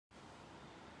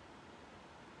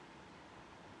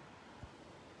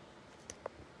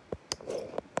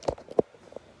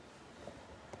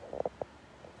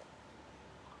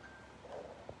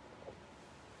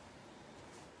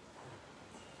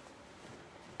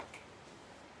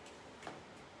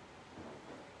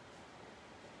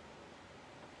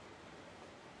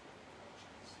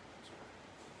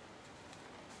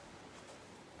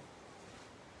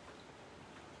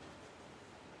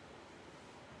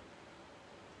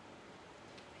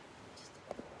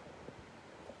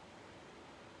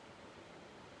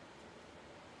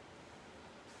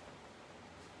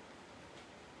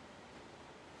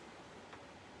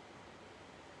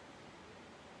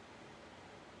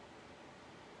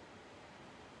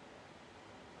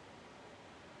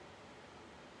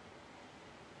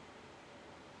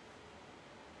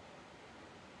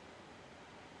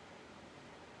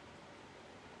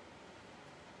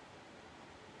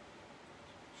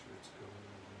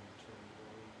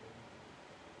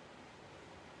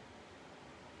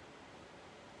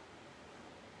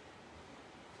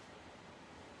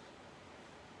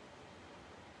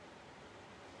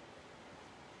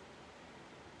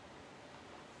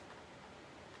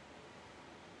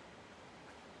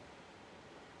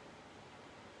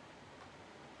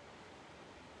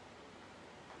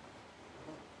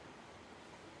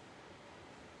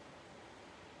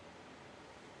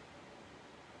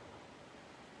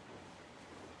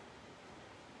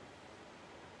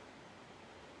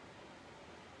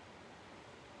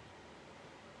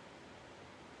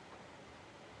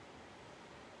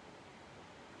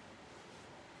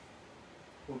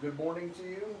Well, good morning to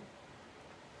you.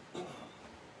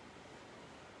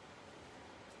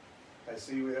 I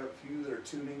see we have a few that are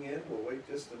tuning in. We'll wait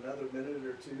just another minute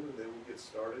or two and then we'll get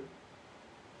started.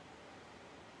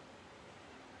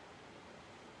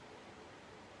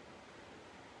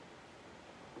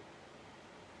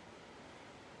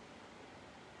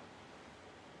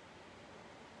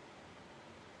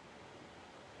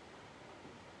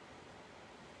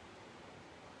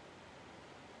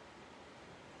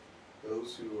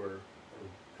 Those who are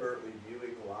currently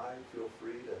viewing live, feel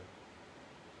free to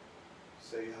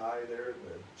say hi there in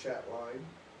the chat line.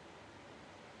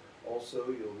 Also,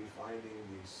 you'll be finding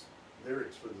these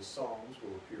lyrics for the songs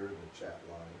will appear in the chat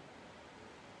line.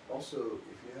 Also,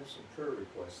 if you have some prayer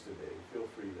requests today, feel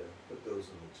free to put those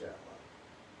in the chat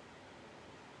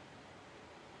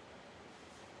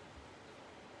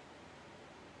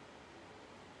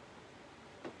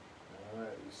line. All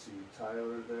right, you see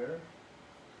Tyler there.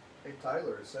 Hey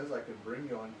Tyler, it says I can bring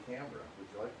you on camera. Would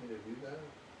you like me to do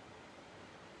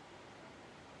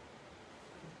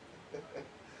that?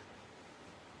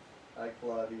 Hi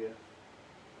Claudia.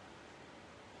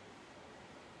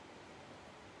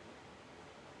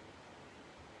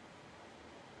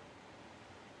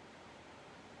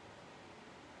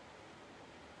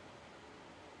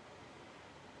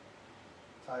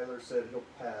 Tyler said he'll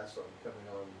pass on coming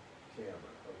on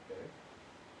camera, okay?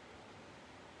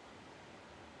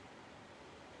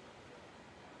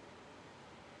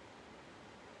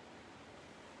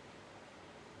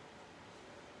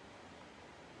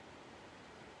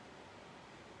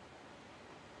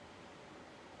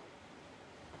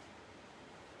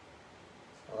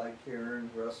 Hi Karen,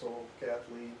 Russell,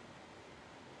 Kathleen.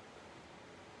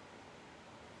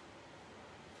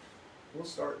 We'll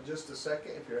start in just a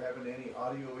second. If you're having any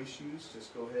audio issues,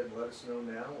 just go ahead and let us know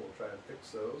now. We'll try and fix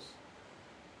those.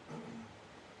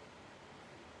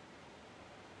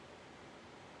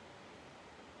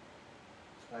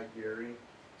 Hi Gary,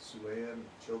 Sue-Ann,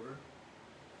 children.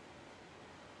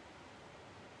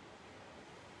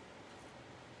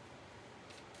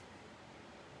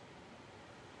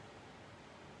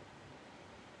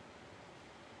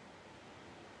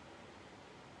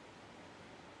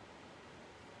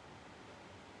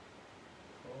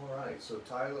 So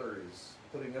Tyler is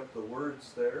putting up the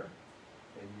words there,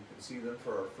 and you can see them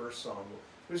for our first song.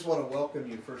 We just want to welcome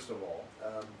you first of all.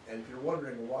 And if you're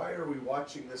wondering why are we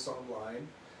watching this online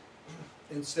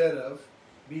instead of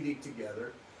meeting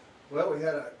together, well, we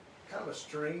had a kind of a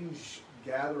strange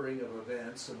gathering of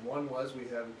events, and one was we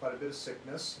have quite a bit of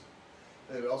sickness.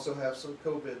 Then we also have some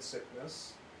COVID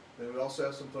sickness. Then we also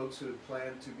have some folks who had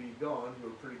planned to be gone, who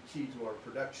are pretty key to our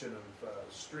production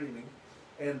of streaming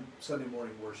and Sunday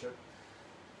morning worship.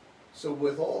 So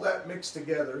with all that mixed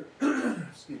together,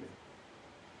 excuse me,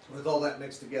 with all that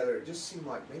mixed together, it just seemed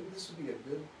like maybe this would be a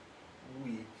good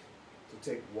week to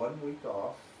take 1 week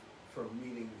off from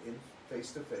meeting in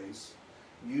face-to-face,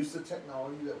 use the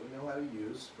technology that we know how to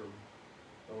use from,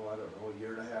 I don't know, a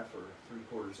year and a half or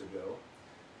 3/4 ago.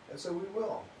 And so we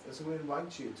will. And so we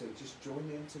invite you to just join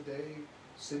in today,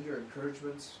 send your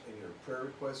encouragements and your prayer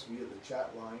requests via the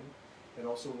chat line, and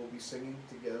also we'll be singing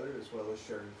together as well as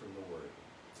sharing from the Word.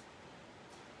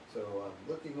 So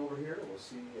looking over here, we'll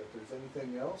see if there's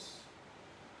anything else.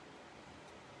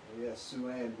 Oh, yes,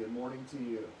 Sue-Ann, good morning to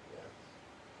you. Yeah.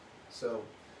 So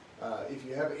if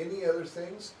you have any other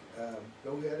things,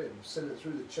 go ahead and send it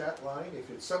through the chat line. If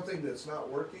it's something that's not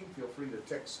working, feel free to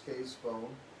text Kay's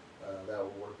phone. That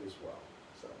will work as well.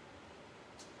 So,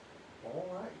 all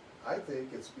right. I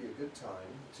think it's be a good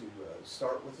time to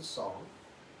start with a song,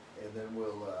 and then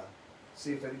we'll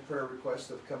see if any prayer requests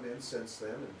have come in since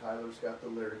then. And Tyler's got the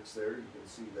lyrics there. You can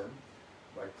see them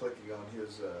by clicking on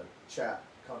his chat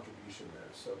contribution there.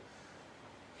 So,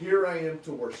 here I am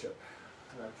to worship.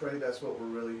 And I pray that's what we're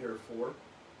really here for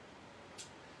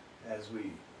as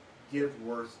we give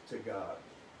worth to God.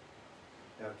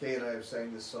 Now, Kay and I have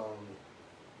sang this song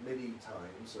many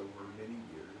times over many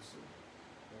years.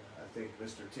 And I think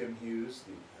Mr. Tim Hughes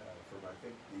from I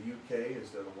think the UK has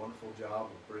done a wonderful job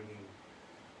of bringing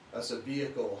us a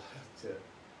vehicle to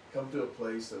come to a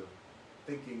place of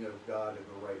thinking of God in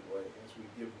the right way as we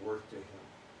give worth to Him.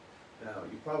 Now,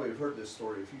 you probably have heard this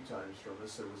story a few times from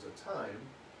us. There was a time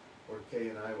where Kay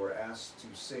and I were asked to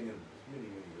sing many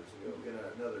years ago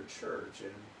in another church,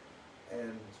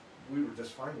 and we were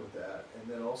just fine with that. And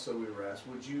then also we were asked,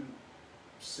 would you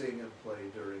sing and play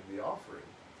during the offering?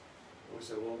 And we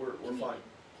said, well, we're fine.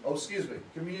 Oh, excuse me,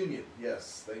 communion.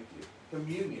 Yes, thank you.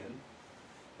 Communion.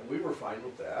 And we were fine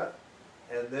with that.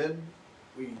 And then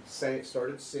we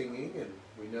started singing, and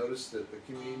we noticed that the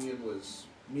communion was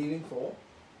meaningful,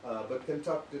 but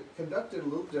conducted a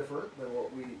little different than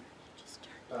what we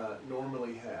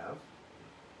normally have.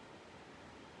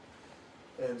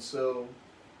 And so,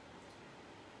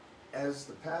 as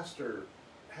the pastor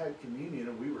had communion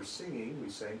and we were singing, we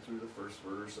sang through the first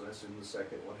verse and I assume the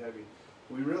second, what have you,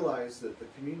 we realized that the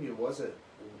communion wasn't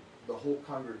the whole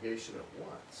congregation at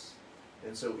once.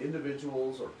 And so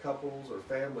individuals or couples or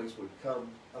families would come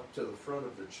up to the front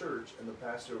of the church and the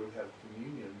pastor would have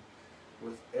communion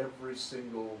with every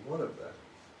single one of them,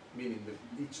 meaning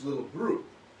each little group.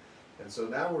 And so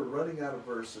now we're running out of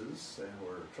verses and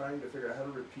we're trying to figure out how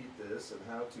to repeat this and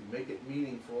how to make it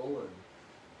meaningful, and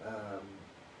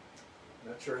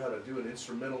not sure how to do an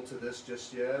instrumental to this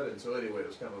just yet. And so anyway, it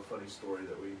was kind of a funny story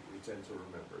that we tend to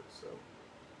remember.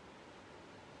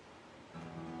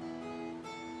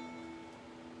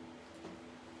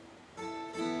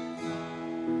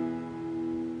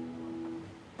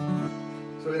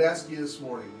 So I'd ask you this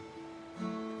morning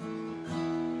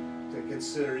to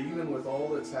consider, even with all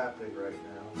that's happening right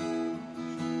now,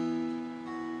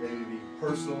 maybe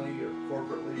personally or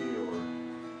corporately or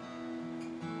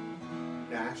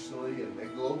nationally and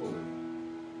globally,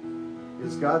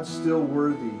 is God still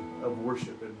worthy of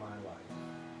worship in my life?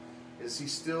 Is he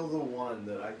still the one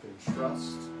that I can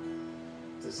trust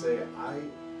to say, I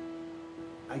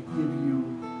give you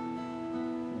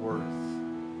worth,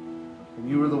 and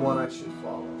you are the one I should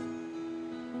follow?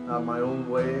 Not my own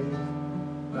way,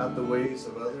 not the ways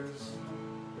of others,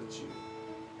 but you.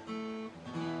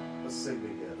 Let's sing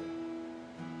together.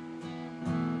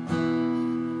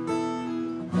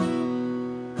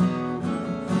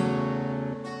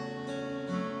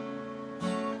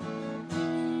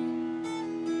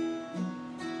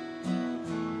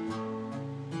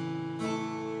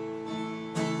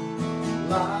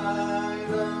 Light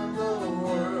of the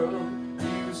world,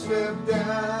 you step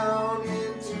down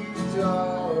into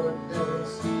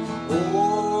darkness.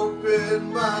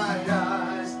 Open my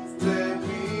eyes, let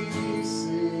me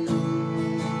see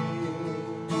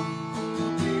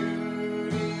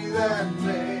beauty that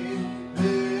made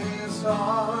this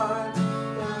heart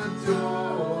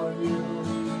adore you.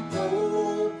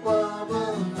 Hope of a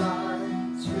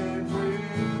life spent with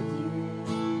you.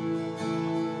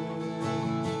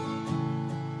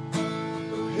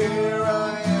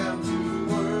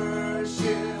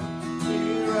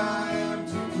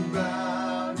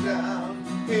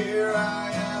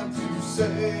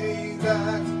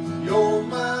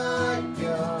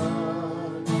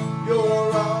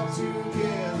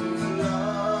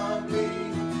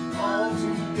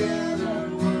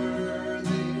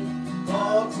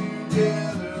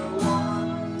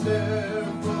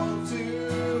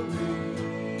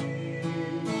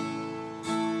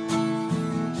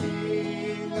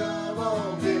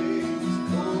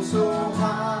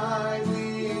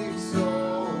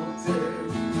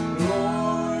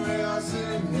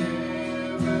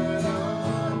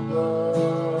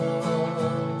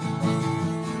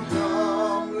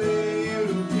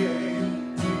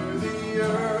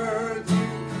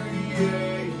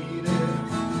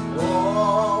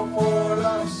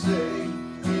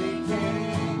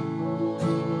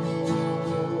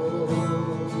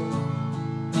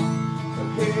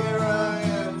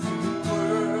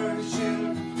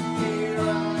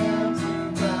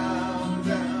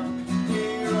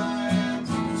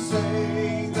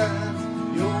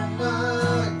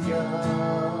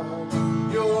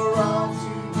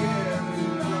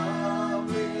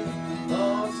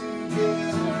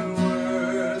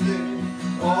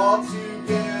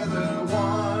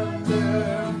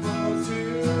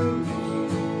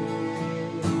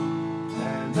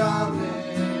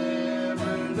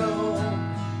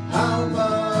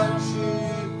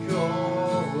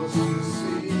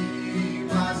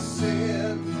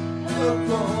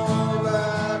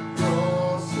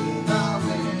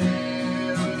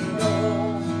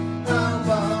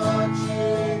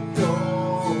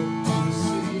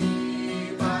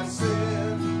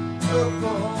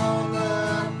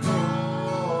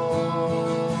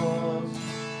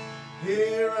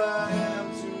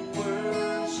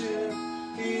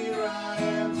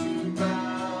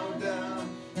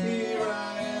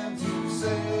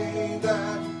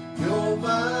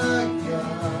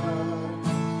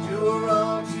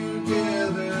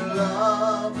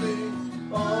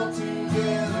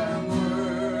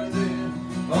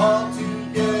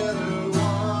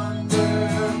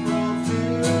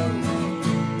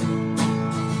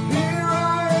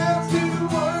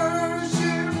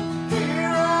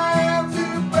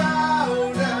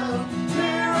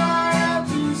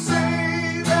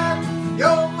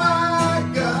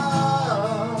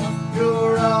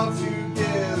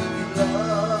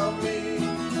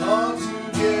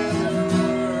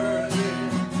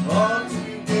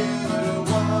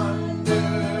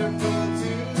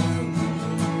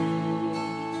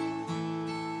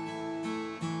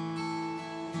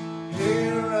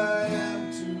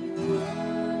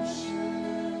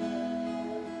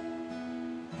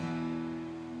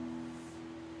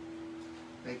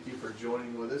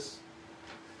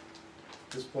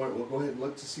 At this point, we'll go ahead and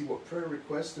look to see what prayer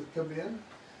requests have come in.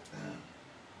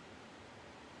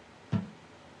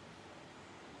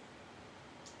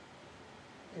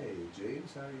 Hey,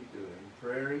 James, how are you doing?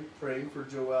 Praying for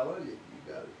Joella. You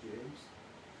got it, James.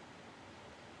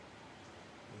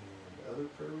 And other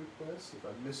prayer requests. If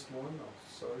I missed one,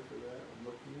 I'm sorry for that. I'm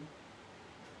looking.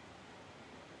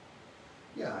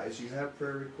 Yeah, as you have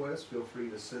prayer requests, feel free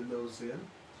to send those in.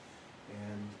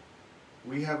 And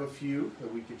we have a few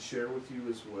that we could share with you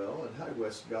as well. And hi,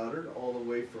 Wes Goddard, all the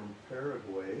way from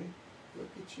Paraguay. Look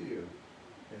at you.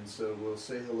 And so we'll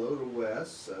say hello to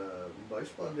Wes. I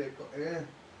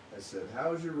said,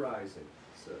 how's your rising?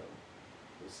 So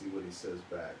we'll see what he says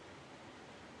back.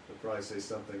 He'll probably say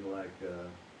something like,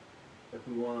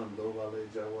 Epuan, do vale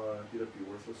jawa, get up you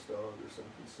worthless dog, or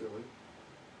something silly.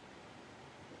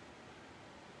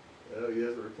 Oh, he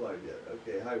hasn't replied yet.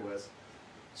 Okay, hi Wes.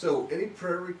 So any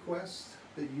prayer requests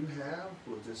that you have,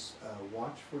 we'll just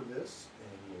watch for this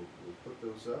and we'll put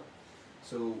those up.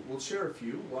 So we'll share a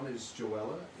few. One is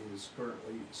Joella is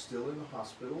currently still in the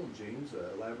hospital, and James,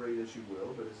 elaborate as you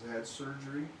will, but has had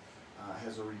surgery,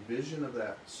 has a revision of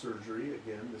that surgery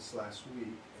again this last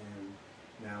week, and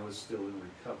now is still in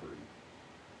recovery.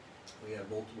 We have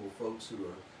multiple folks who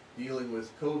are dealing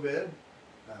with COVID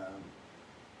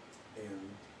and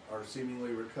are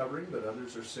seemingly recovering, but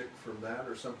others are sick from that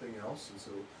or something else, and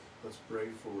so let's pray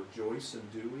for Joyce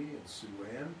and Dewey and Sue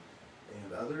Ann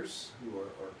and others who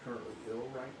are currently ill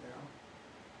right now.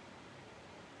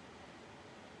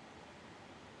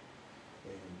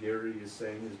 And Gary is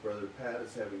saying his brother Pat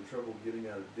is having trouble getting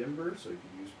out of Denver, so he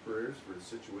can use prayers for his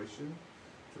situation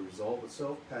to resolve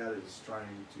itself. Pat is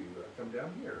trying to come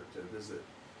down here to visit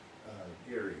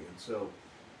Gary, and so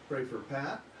pray for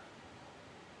Pat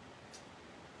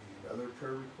and other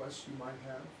prayer requests you might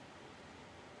have.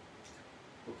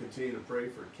 We'll continue to pray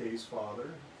for Kay's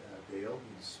father, Dale.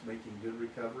 He's making good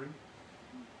recovery.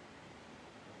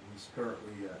 He's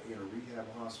currently in a rehab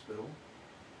hospital.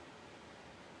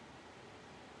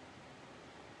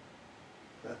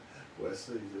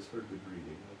 Wesley just heard the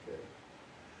greeting. Okay.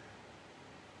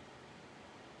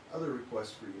 Other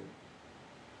requests for you?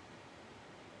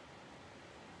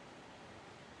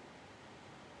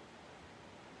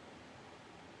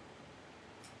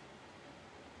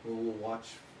 Well, we'll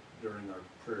watch during our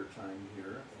prayer time here,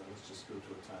 and let's just go to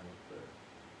a time of prayer.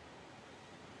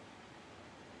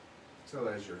 So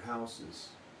as your house is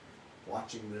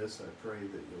watching this, I pray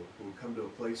that we'll come to a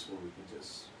place where we can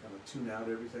just kind of tune out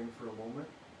everything for a moment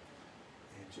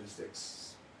and just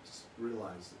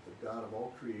realize that the God of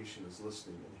all creation is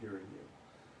listening and hearing you.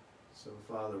 So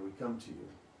Father, we come to you.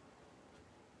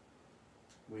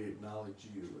 We acknowledge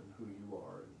you and who you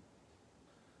are. And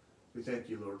we thank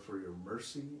you, Lord, for your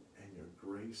mercy and your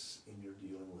grace in your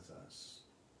dealing with us.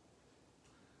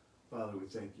 Father, we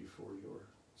thank you for your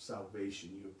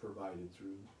salvation you have provided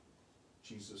through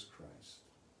Jesus Christ.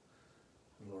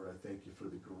 And Lord, I thank you for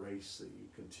the grace that you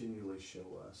continually show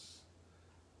us.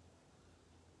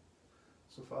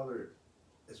 So Father,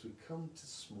 as we come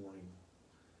this morning,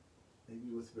 maybe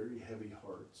with very heavy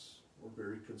hearts or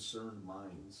very concerned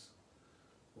minds,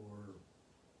 or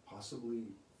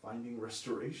possibly finding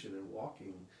restoration and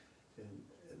walking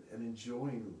and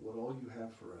enjoying what all you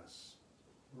have for us,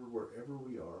 Lord, wherever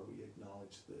we are, we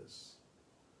acknowledge this.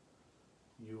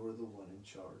 You are the one in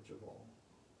charge of all.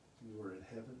 You are in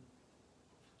heaven.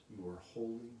 You are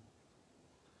holy.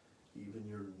 Even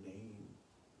your name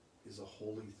is a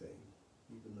holy thing,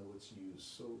 even though it's used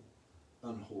so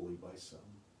unholy by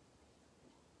some.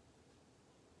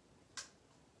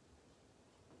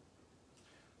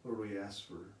 Lord, we ask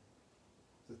for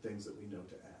the things that we know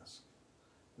to ask.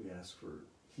 We ask for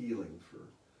healing for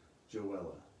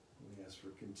Joella. We ask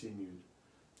for continued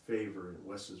favor in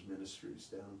Wes's ministries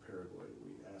down in Paraguay.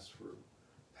 We ask for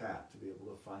Pat to be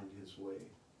able to find his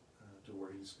way to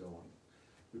where he's going.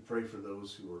 We pray for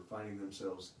those who are finding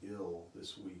themselves ill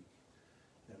this week,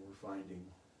 and we're finding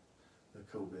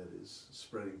that COVID is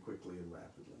spreading quickly and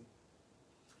rapidly.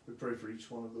 We pray for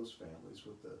each one of those families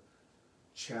with the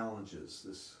challenges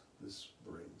this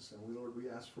brings. And Lord, we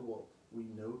ask for what we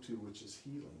know to, which is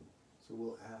healing. So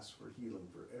we'll ask for healing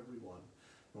for everyone.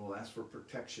 And we'll ask for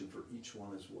protection for each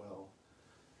one as well.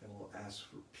 And we'll ask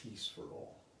for peace for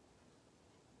all.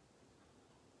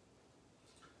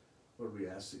 Lord, we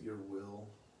ask that your will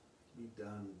be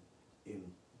done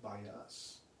by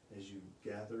us as you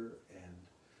gather and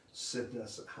send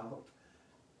us out,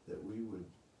 that we would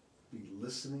be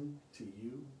listening to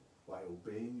you by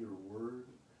obeying your word,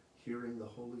 hearing the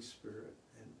Holy Spirit,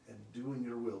 and doing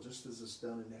your will, just as it's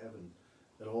done in heaven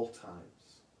at all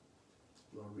times.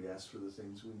 Lord, we ask for the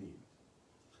things we need.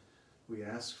 we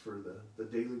ask for the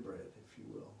daily bread, if you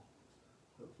will,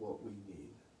 of what we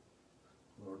need.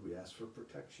 Lord, we ask for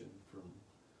protection from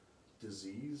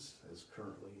disease, as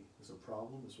currently is a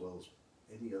problem, as well as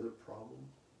any other problem.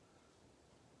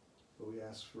 But we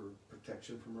ask for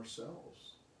protection from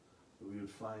ourselves, that we would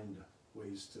find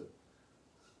ways to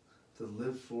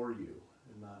live for you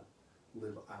and not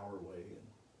live our way and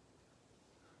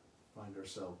find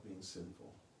ourselves being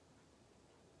sinful.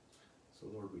 So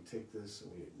Lord, we take this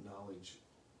and we acknowledge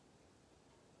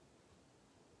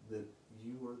that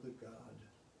you are the God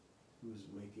who is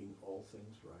making all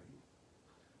things right.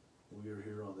 We are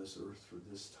here on this earth for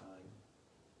this time.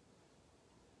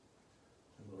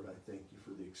 And Lord, I thank you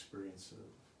for the experience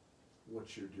of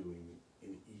what you're doing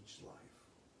in each life.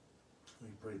 We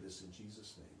pray this in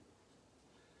Jesus' name.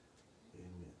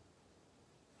 Amen.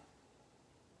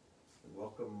 And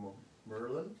welcome,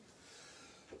 Merlin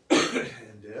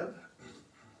and Deb.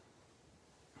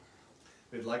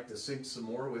 We'd like to sing some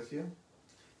more with you.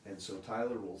 And so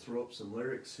Tyler will throw up some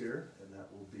lyrics here, and that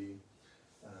will be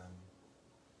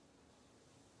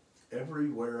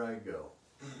Everywhere I Go.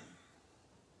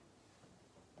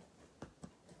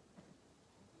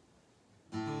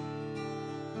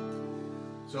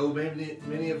 So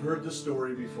many have heard the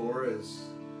story before, as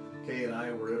Kay and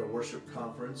I were at a worship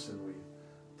conference, and we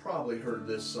probably heard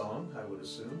this song, I would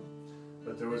assume.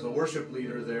 But there was a worship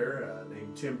leader there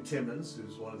named Tim Timmons,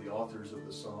 who's one of the authors of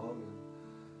the song.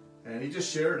 And he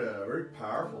just shared a very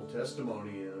powerful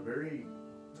testimony in a very,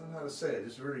 I don't know how to say it,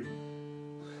 just very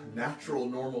natural,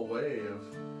 normal way of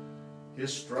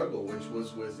his struggle, which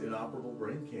was with inoperable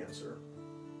brain cancer.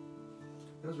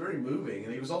 It was very moving,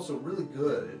 and he was also really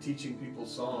good at teaching people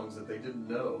songs that they didn't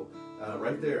know.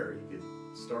 Right there, he could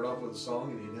start off with a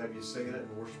song, and he'd have you singing it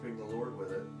and worshiping the Lord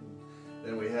with it. And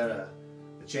then we had a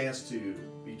chance to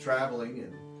be traveling,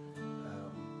 and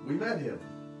we met him.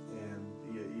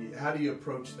 How do you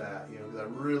approach that? You know, because I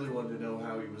really wanted to know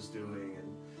how he was doing,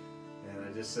 and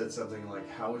I just said something like,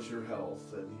 "How is your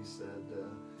health?" And he said,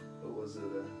 "What was it?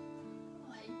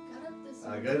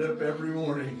 I got up every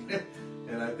morning."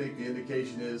 And I think the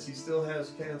indication is he still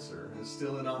has cancer, and it's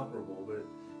still inoperable, but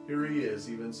here he is,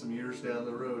 even some years down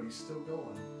the road, he's still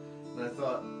going. And I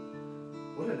thought,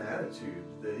 what an attitude,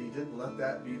 that he didn't let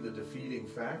that be the defeating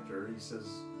factor. He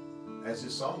says, as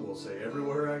his song will say,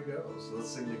 "Everywhere I go." So let's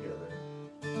sing together.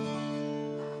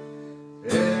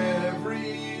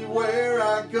 Everywhere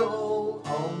I go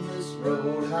on this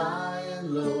road high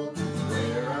and low,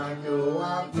 where I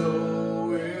go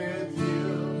with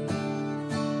you.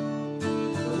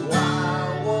 Oh,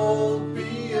 I won't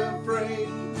be afraid,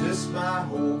 this my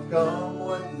hope, come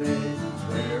what may.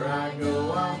 Where I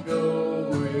go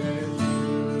with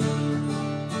you.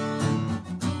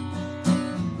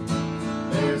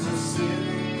 There's a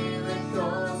city that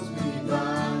calls me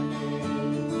by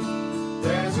name.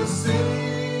 There's a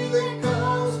city that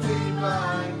calls me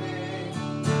by name.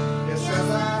 Yes, as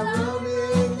I run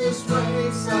in this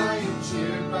race, I am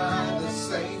cheered by the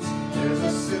saints. There's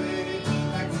a city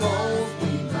that calls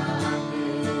me by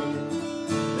name.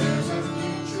 There's a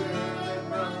future that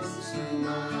runs through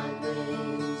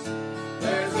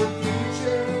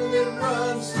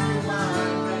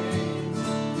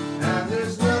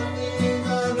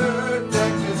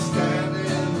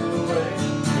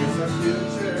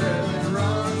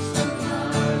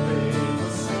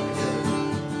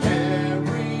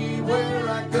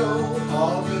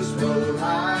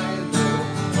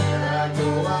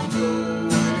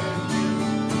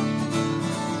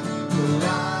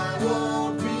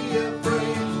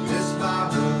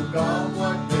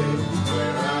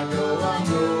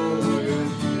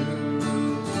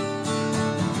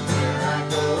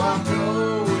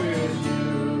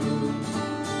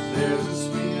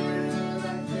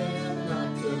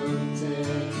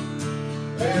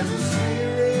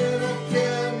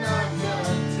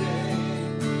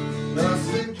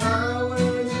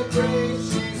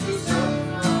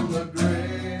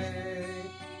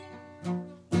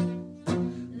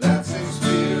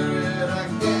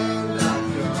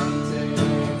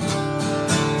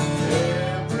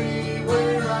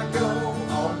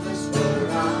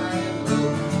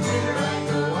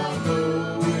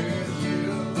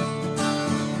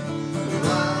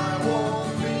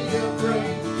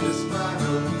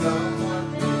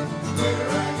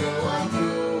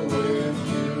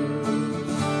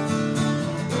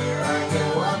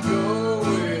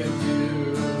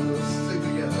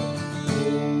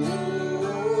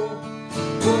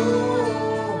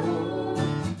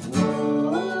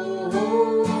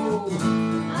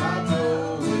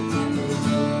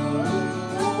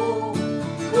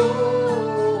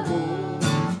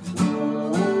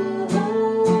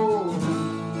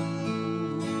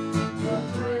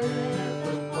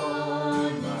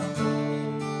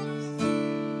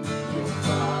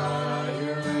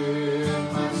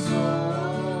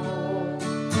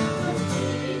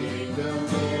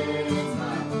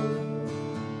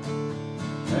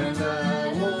and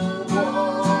I won't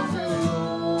walk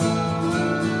alone.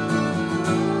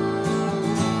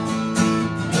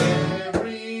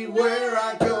 Everywhere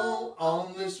I go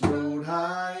on this road,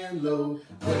 high and low,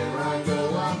 where I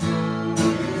go, I'm going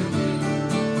with you.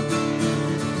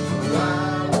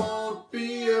 I won't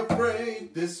be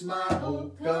afraid, this my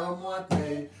hope, come what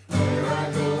may. Where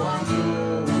I go, I'm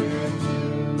going with you.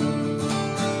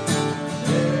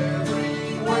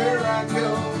 Everywhere I go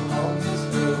on this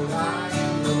road, high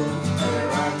and low, where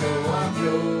I go, I'm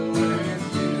going with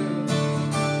you.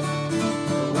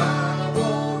 I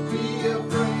won't be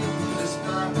afraid, this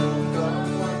my hope,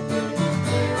 come what may.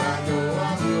 Where I go,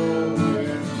 I'm going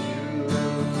with you.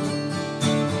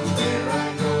 Where I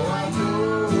go, I'm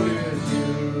going with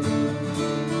you.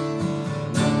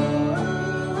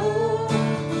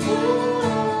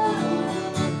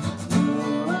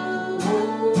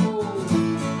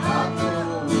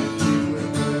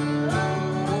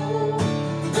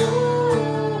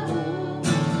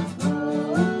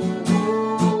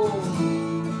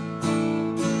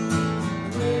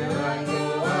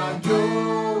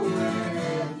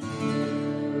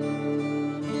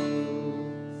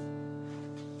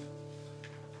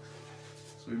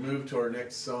 So we move to our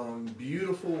next song,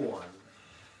 Beautiful One.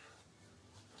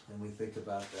 And we think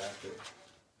about that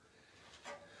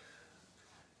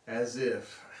as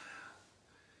if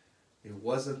it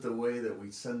wasn't the way that we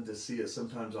tend to see it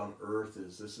sometimes on earth.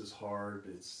 This is hard.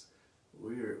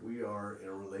 We are in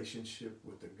a relationship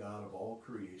with the God of all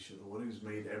creation, the one who's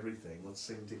made everything. Let's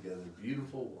sing together,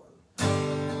 Beautiful One.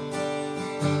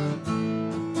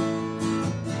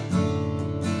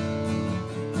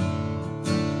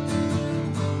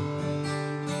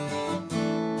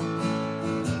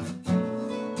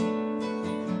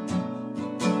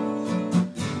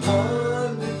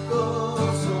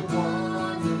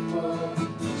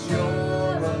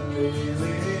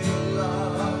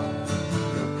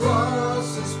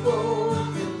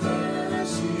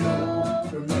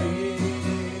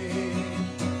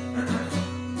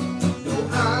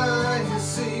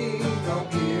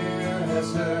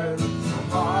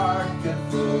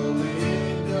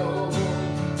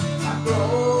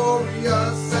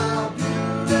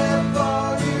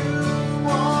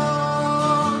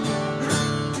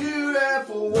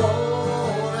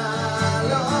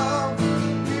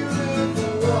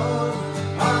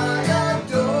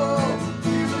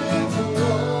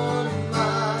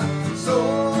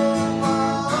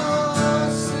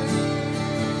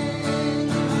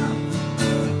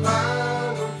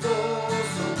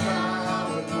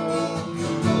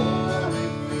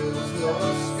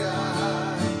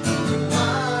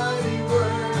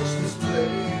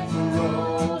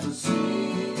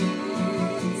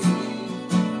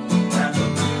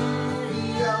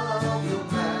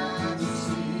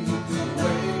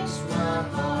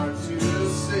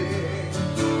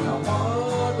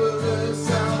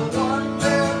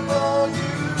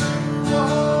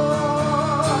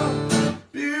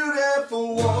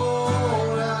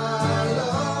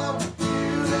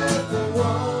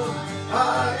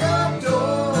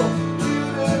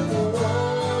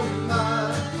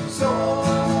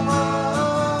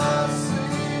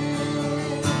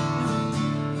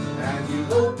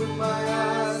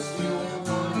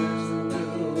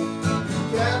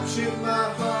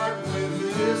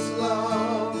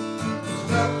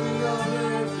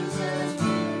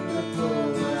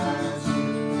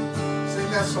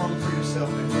 Song for yourself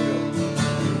and you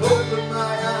open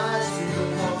my eyes to your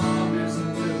wonders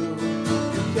anew.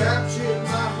 You captured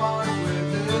my heart with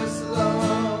this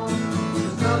love.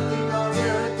 There's nothing on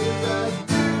earth that's as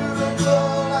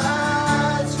beautiful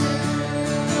as you.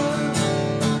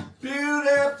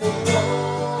 Beautiful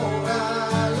one I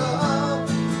love,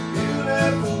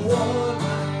 beautiful one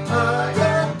I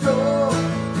adore,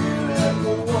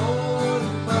 beautiful one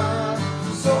my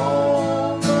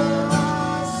soul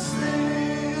must sing.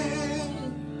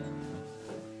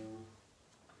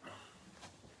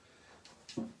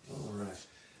 All right.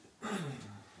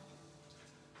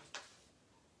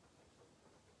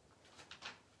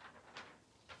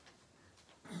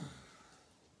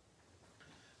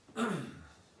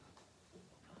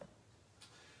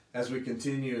 As we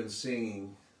continue in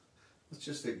singing, let's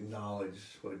just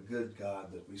acknowledge what a good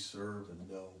God that we serve and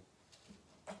know.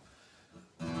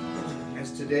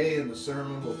 As today in the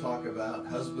sermon we'll talk about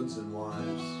husbands and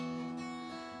wives.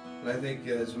 And I think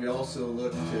as we also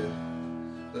look to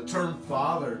the term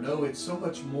father, no, it's so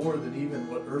much more than even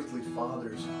what earthly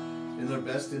fathers in their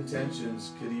best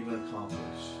intentions could even accomplish.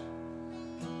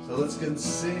 So let's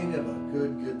sing of a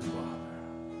good, good father.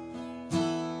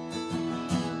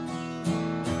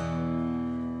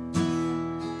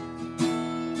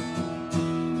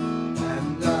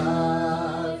 And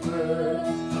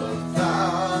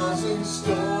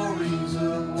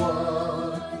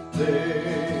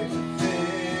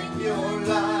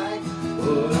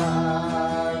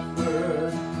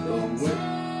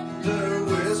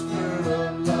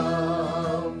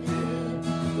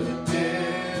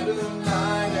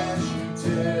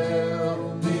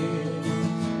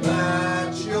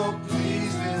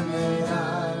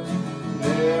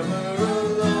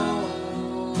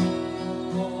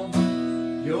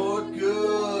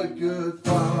good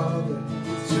Father.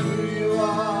 It's who you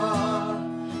are.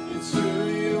 It's who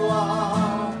you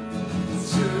are.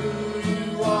 It's who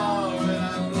you are, and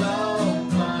I'm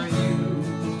loved by you.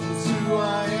 It's who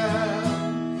I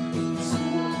am. It's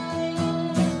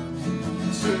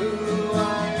who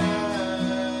I am.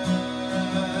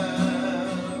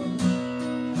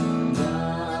 And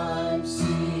I've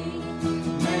seen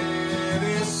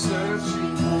many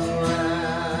searching for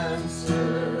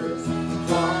answers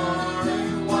far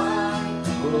and wide,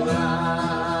 but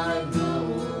I know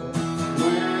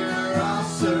we're all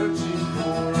searching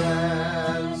for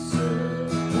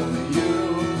answers. Only you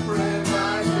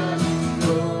provide us.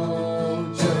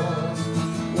 Know just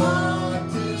what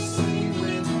to see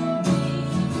with me.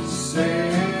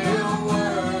 Say a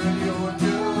word, you're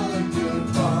good, good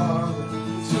Father.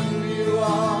 It's who you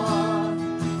are.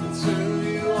 It's who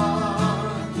you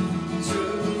are. It's who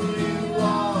you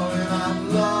are, and I'm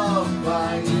loved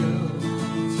by you.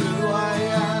 It's who I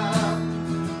am.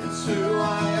 It's who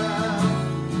I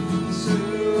am. It's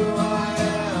who I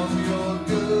am. You're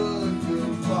good,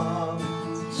 good Father.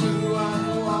 It's who I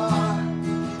are.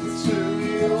 It's who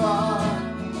you are.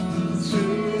 It's who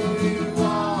you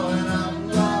are, and I'm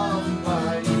loved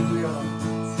by you. You're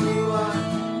who I am.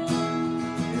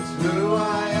 It's who I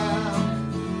am.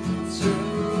 It's who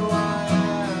I am.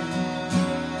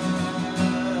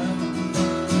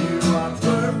 You are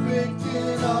perfect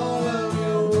in all of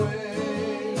your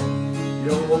ways.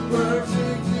 You're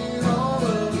perfect in all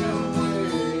of your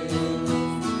ways.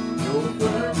 You're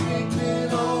perfect in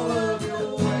all of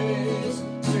your ways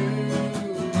to us.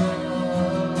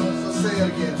 Let's say it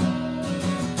again.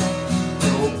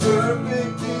 You're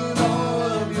perfect in all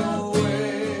of your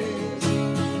ways.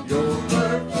 You're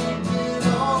perfect in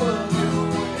all of your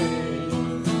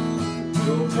ways.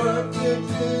 You're perfect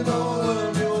in all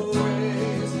of your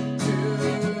ways to us.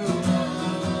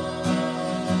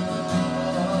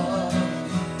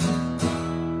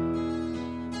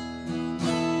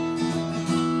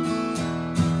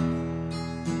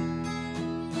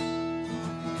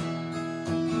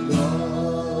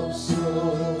 Love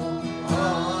so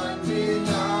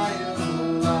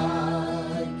undeniable,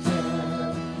 I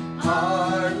can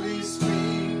hardly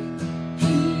speak.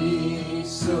 Peace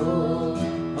so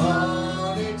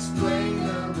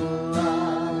unexplainable,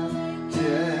 I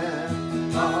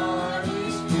can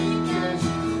hardly speak as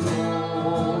you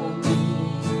hold me.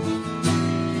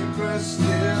 Deeper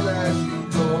still as you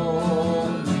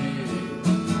hold me.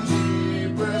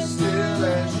 Deeper still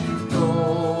as you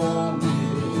hold me.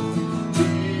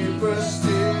 Deeper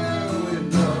still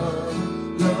in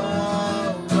love,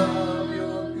 love, love.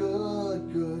 You're good,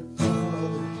 good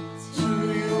Father. It's who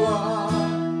you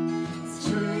are. It's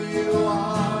who you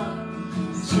are.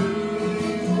 It's who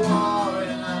you are,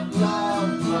 and I'm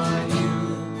loved by you.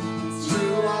 It's who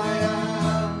I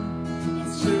am.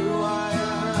 It's who I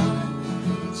am.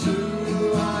 It's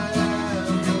who I am.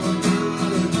 You're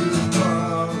good, good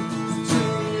Father. It's who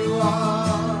you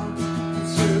are.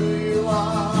 It's who you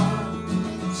are.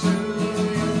 It's who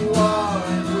you are,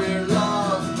 and we're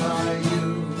loved by you.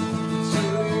 It's who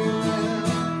you am.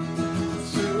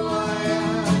 It's who I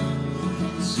am.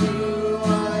 It's who I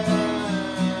am.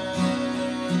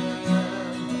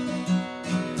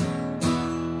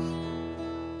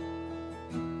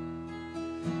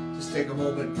 Just take a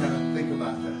moment and kind of think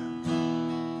about that.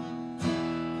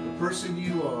 The person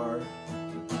you are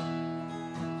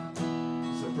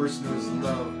is a person who is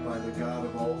loved by the God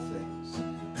of all things,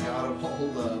 the God of all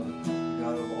love, the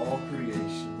God of all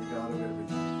creation, the God of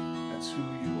everything. That's who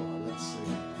you are. Let's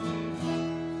sing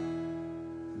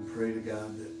and pray to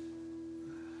God that,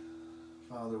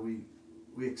 Father, we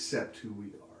accept who we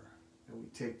are, and we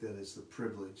take that as the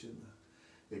privilege and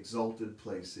the exalted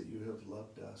place that you have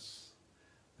loved us.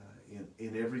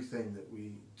 In everything that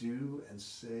we do and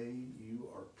say, you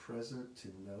are present to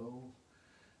know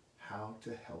how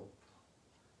to help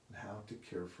and how to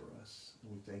care for us.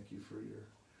 And we thank you for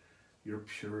your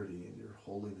purity and your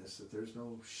holiness, that there's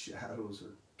no shadows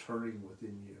or turning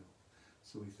within you.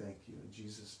 So we thank you. In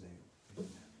Jesus' name,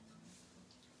 amen.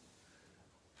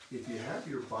 If you have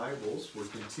your Bibles, we're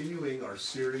continuing our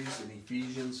series in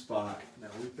Ephesians 5.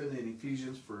 Now, we've been in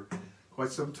Ephesians for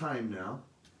quite some time now.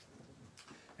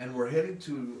 And we're headed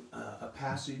to a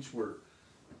passage where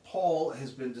Paul has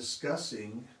been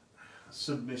discussing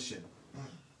submission.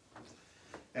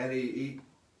 And he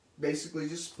basically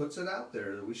just puts it out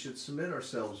there that we should submit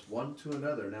ourselves one to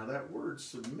another. Now that word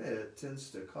submit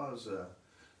tends to cause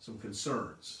some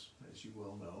concerns, as you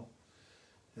well know.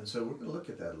 And so we're going to look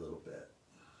at that a little bit.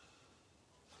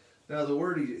 Now the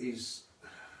word he's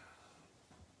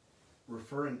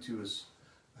referring to is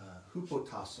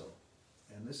hupotasso.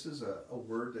 And this is a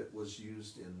word that was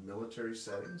used in military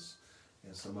settings,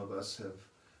 and some of us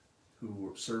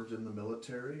who served in the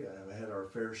military have had our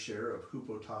fair share of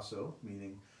hupotasso,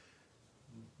 meaning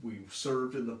we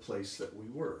served in the place that we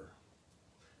were.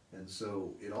 And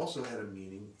so it also had a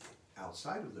meaning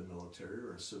outside of the military,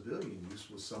 or a civilian use,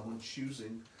 was someone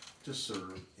choosing to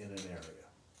serve in an area.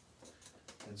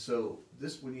 And so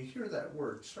when you hear that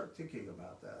word, start thinking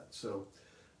about that. So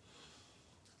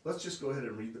let's just go ahead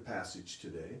and read the passage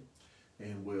today,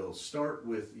 and we'll start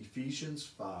with Ephesians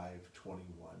 5:21,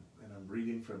 and I'm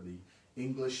reading from the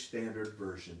English Standard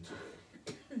Version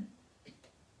today.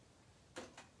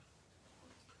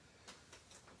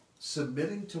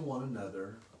 Submitting to one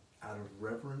another out of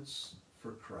reverence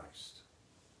for Christ.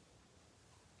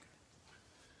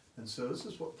 And so this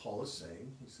is what Paul is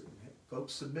saying. He said, hey,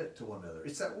 folks, submit to one another.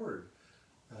 It's that word,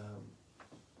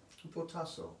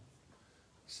 hupotasso,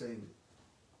 saying,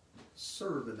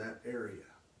 serve in that area.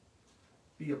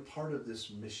 Be a part of this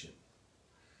mission.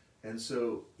 And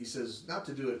so he says, not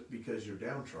to do it because you're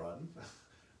downtrodden,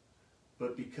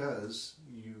 but because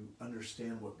you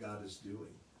understand what God is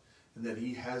doing, and that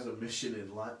he has a mission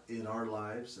in our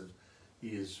lives, and he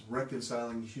is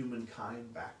reconciling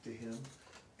humankind back to him.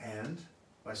 And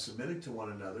by submitting to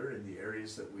one another in the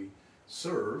areas that we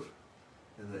serve,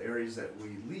 in the areas that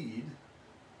we lead,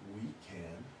 we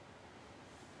can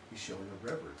be showing a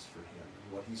reverence for him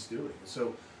and what he's doing. And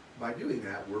so by doing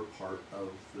that, we're part of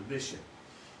the mission.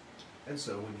 And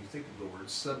so when you think of the word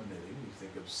submitting, you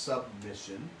think of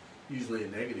submission, usually a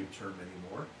negative term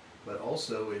anymore, but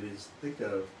also it is, think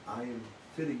of, I am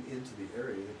fitting into the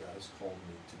area that God has called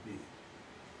me to be.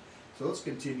 So let's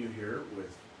continue here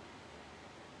with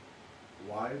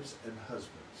wives and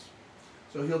husbands.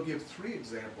 So he'll give 3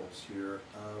 examples here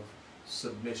of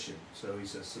submission. So he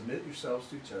says, submit yourselves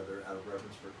to each other out of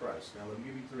reverence for Christ. Now let me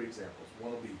give you 3 examples.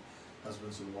 One will be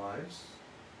husbands and wives.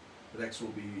 The next will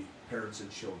be parents and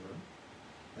children.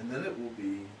 And then it will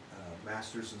be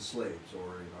masters and slaves,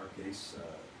 or in our case,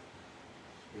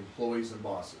 employees and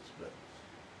bosses. But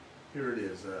here it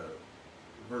is,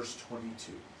 verse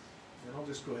 22. And I'll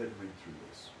just go ahead and read through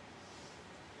this.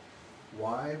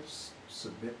 Wives,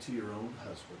 submit to your own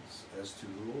husbands as to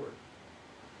the Lord.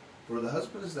 For the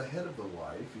husband is the head of the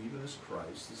wife, even as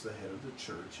Christ is the head of the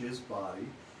church, his body,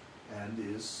 and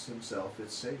is himself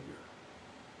its Savior.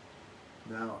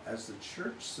 Now, as the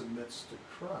church submits to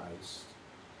Christ,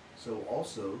 so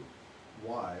also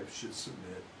wives should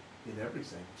submit in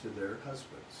everything to their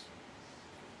husbands.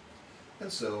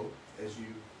 And so, as you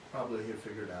probably have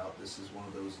figured out, this is one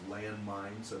of those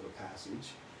landmines of a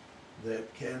passage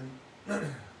that can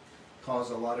cause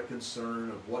a lot of concern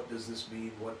of what does this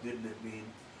mean, what didn't it mean.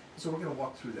 So we're going to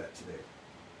walk through that today.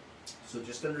 So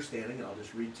just understanding, and I'll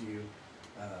just read to you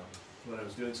when I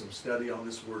was doing some study on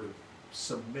this word of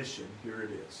submission, here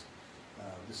it is.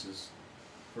 This is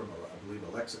from, I believe,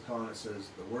 a lexicon. It says,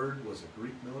 the word was a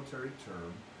Greek military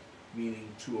term meaning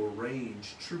to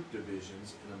arrange troop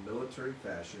divisions in a military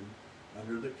fashion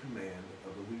under the command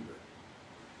of a leader.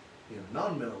 In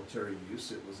non-military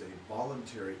use, it was a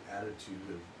voluntary attitude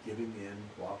of giving in,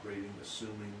 cooperating,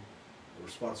 assuming a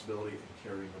responsibility, and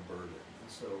carrying a burden. And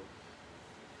so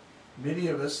many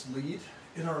of us lead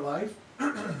in our life,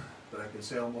 but I can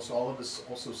say almost all of us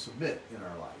also submit in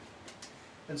our life.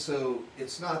 And so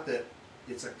it's not that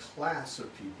it's a class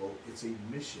of people, it's a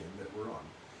mission that we're on.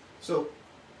 So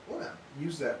I want to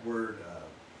use that word,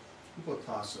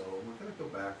 hupotasso. We're going to go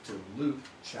back to Luke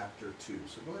chapter 2.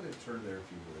 So go ahead and turn there if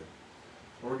you would.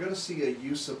 We're going to see a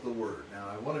use of the word. Now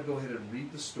I want to go ahead and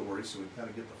read the story so we kind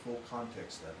of get the full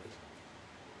context of it.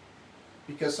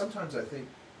 Because sometimes I think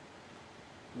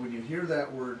when you hear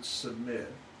that word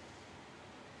submit,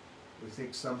 we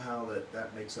think somehow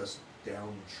that makes us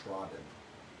downtrodden.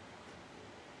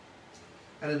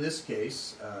 And in this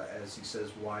case, as he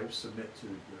says, wives, submit to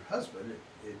your husband,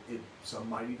 some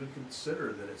might even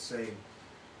consider that it's saying,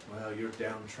 well, you're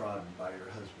downtrodden by your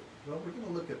husband. Well, we're going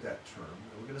to look at that term,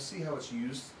 and we're going to see how it's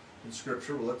used in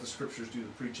Scripture. We'll let the Scriptures do the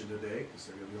preaching today, because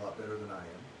they're going to be a lot better than I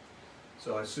am.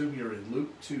 So I assume you're in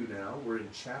Luke 2 now. We're in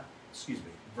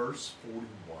verse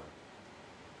 41.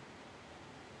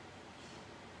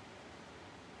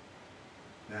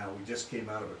 Now, we just came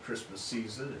out of a Christmas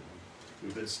season, and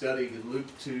we've been studying in Luke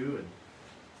 2, and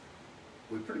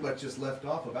we pretty much just left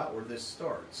off about where this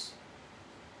starts.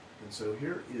 And so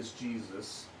here is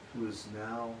Jesus, who is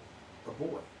now a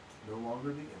boy, no longer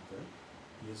the infant,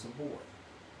 he is a boy.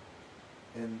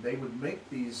 And they would make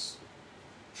these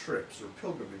trips or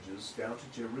pilgrimages down to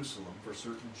Jerusalem for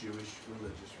certain Jewish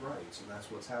religious rites, and that's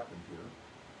what's happened here.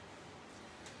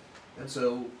 And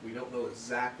so we don't know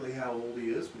exactly how old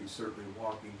he is, but he's certainly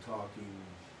walking, talking,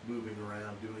 moving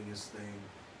around, doing his thing,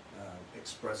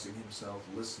 expressing himself,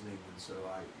 listening. And so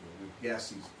we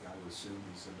guess I would assume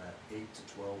he's in that 8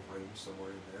 to 12 range, somewhere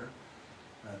in there.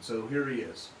 And so here he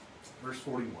is, verse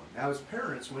 41. Now his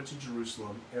parents went to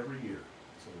Jerusalem every year.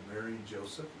 So Mary and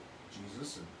Joseph,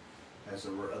 Jesus, and as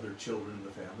there were other children in the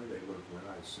family, they would have went,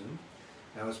 I assume.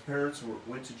 Now his parents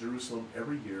went to Jerusalem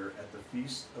every year at the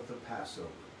feast of the Passover.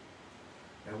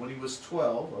 And when he was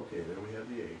 12, okay, there we have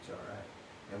the age, all right.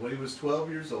 And when he was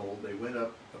 12 years old, they went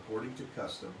up according to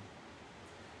custom.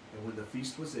 And when the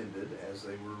feast was ended, as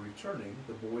they were returning,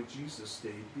 the boy Jesus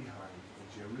stayed behind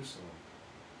in Jerusalem.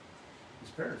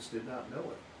 His parents did not know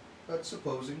it, but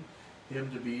supposing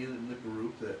him to be in the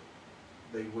group, that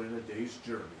they went a day's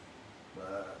journey.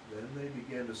 But then they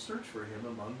began to search for him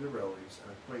among their relatives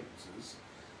and acquaintances.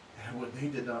 And when they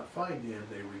did not find him,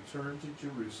 they returned to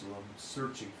Jerusalem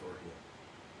searching for him.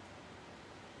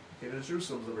 Okay, now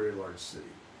Jerusalem is a very large city.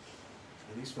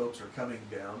 And these folks are coming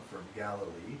down from Galilee,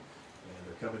 and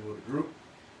they're coming with a group,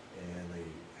 and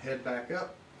they head back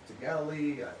up to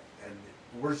Galilee, and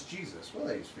where's Jesus? Well,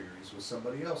 they just figure he's with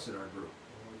somebody else in our group.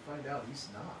 And we find out he's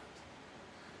not.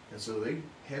 And so they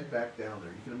head back down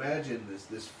there. You can imagine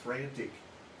this frantic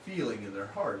feeling in their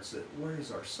hearts that, where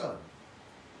is our son?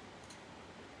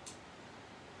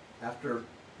 After,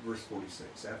 verse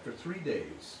 46, after 3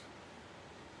 days,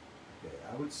 okay,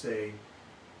 I would say,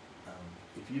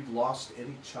 if you've lost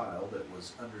any child that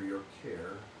was under your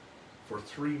care for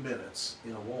 3 minutes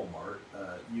in a Walmart,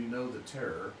 you know the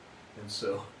terror. And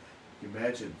so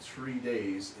imagine 3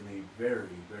 days in a very,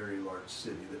 very large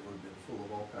city that would have been full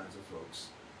of all kinds of folks.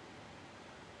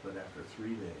 But after 3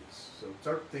 days. So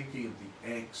start thinking of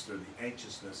the angst or the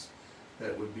anxiousness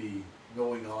that would be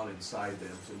going on inside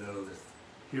them to know that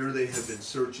here they have been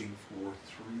searching for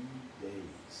 3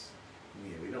 days.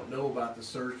 Yeah, we don't know about the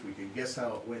search. We can guess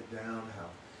how it went down, how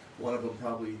one of them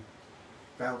probably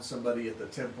found somebody at the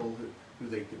temple who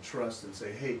they could trust and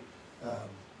say, hey,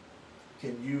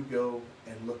 can you go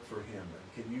and look for him?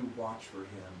 And can you watch for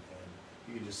him? And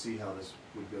you can just see how this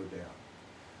would go down.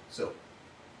 So,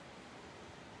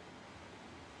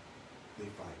 they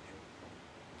find him.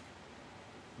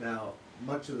 Now,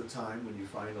 much of the time when you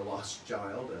find a lost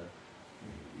child,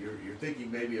 you're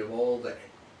thinking maybe of all the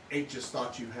anxious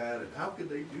thoughts you had and how could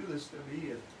they do this to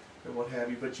me and what have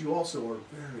you, but you also are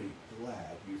very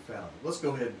glad you found him. Let's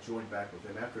go ahead and join back with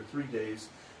him. After 3 days,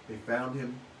 they found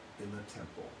him in the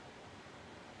temple.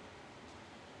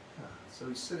 So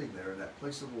he's sitting there in that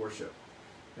place of worship.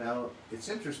 Now, it's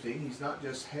interesting, he's not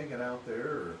just hanging out there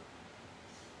or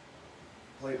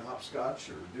playing hopscotch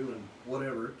or doing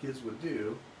whatever kids would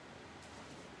do.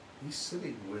 He's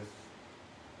sitting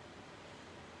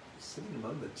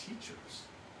among the teachers.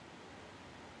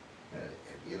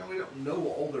 And we don't know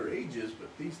all their ages, but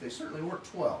they certainly weren't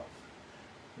 12.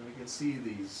 And we can see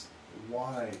these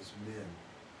wise men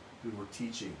who were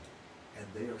teaching, and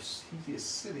he is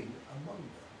sitting among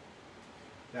them.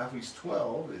 Now, if he's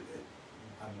 12,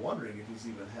 I'm wondering if he's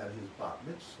even had his bat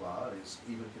mitzvah, is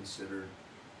even considered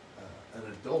an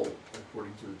adult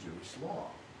according to the Jewish law.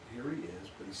 Here he is,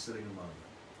 but he's sitting among them.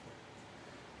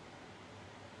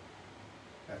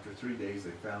 After 3 days,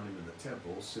 they found him in the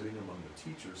temple, sitting among the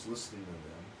teachers, listening to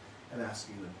them and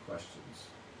asking them questions.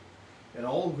 And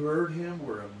all who heard him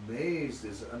were amazed at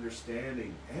his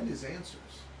understanding and his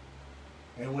answers.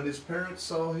 And when his parents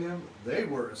saw him, they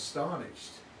were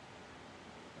astonished.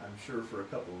 I'm sure for a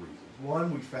couple of reasons.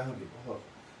 One, we found him. Oh,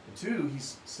 and two,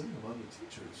 he's sitting among the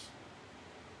teachers.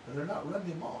 And they're not running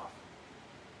him off.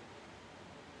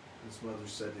 His mother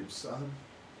said to him, son,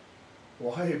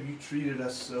 why have you treated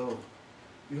us so?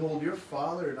 Behold, your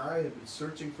father and I have been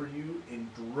searching for you in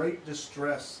great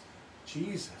distress.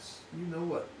 Jesus, you know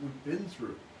what we've been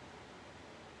through.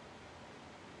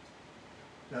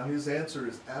 Now his answer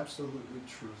is absolutely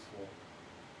truthful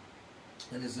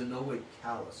and is in no way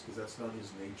callous, because that's not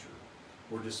his nature,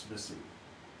 or dismissive.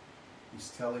 He's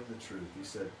telling the truth. He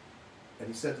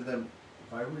said to them,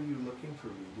 why were you looking for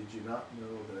me? Did you not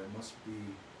know that I must be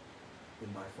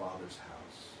in my Father's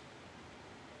house?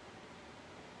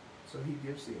 So he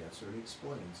gives the answer and he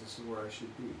explains, this is where I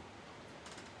should be.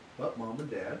 But mom and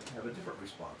dad have a different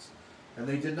response. And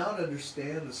they did not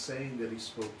understand the saying that he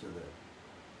spoke to them.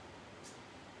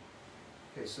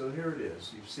 Okay, so here it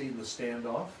is. You've seen the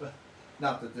standoff.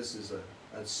 Not that this is a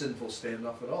sinful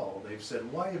standoff at all. They've said,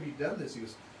 why have you done this? He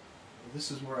goes, well, this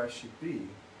is where I should be.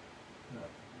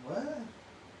 What?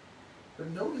 But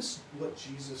notice what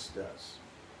Jesus does.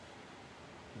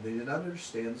 They did not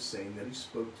understand the saying that he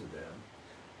spoke to them.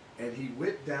 And he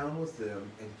went down with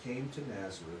them and came to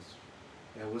Nazareth,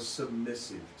 and was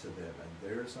submissive to them. And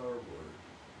there's our word,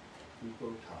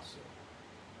 hupotasso.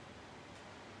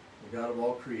 The God of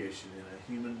all creation in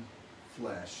a human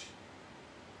flesh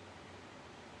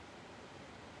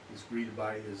is greeted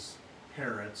by his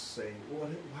parents saying, well,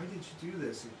 why did you do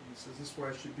this? He says, this is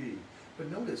where I should be.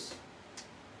 But notice,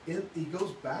 he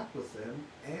goes back with them,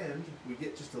 and we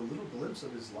get just a little glimpse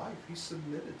of his life. He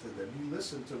submitted to them. He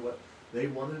listened to what they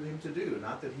wanted him to do.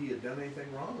 Not that he had done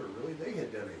anything wrong, or really they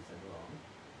had done anything wrong.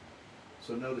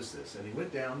 So notice this. And he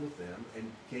went down with them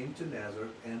and came to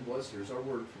Nazareth and was, here's our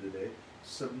word for today,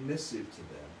 submissive to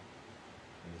them.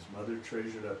 And his mother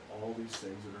treasured up all these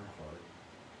things in her heart.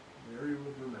 Mary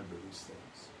would remember these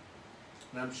things.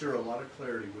 And I'm sure a lot of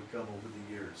clarity would come over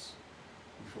the years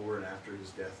before and after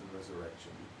his death and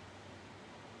resurrection.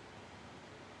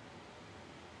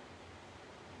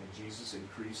 And Jesus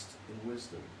increased in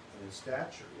wisdom and in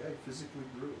stature. Yeah, he physically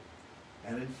grew.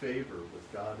 And in favor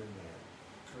with God and man.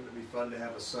 Wouldn't it be fun to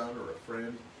have a son or a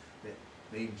friend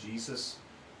named Jesus,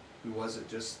 who wasn't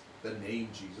just the name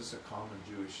Jesus, a common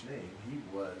Jewish name. He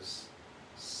was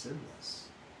sinless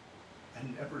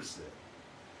and never sinned.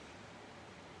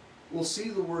 We'll see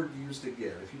the word used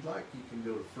again. If you'd like, you can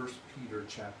go to 1 Peter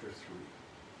chapter 3.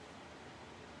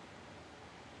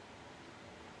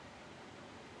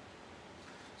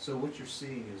 So what you're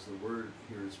seeing is the word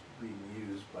here is being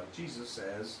used by Jesus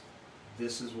as,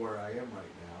 this is where I am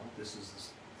right now. This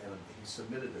is, and he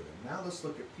submitted to them. Now let's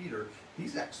look at Peter.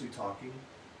 He's actually talking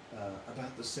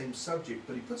about the same subject,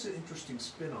 but he puts an interesting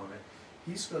spin on it.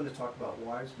 He's going to talk about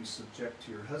wives, be subject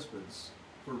to your husbands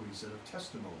for reason of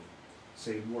testimony.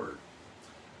 Same word.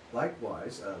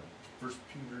 Likewise, 1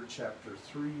 Peter chapter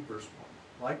 3, verse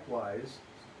 1. Likewise,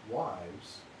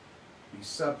 wives, be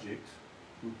subject,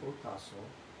 hupotasso,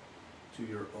 to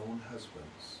your own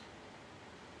husbands,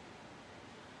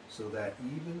 so that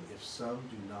even if some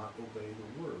do not obey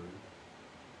the word,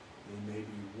 they may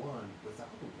be won without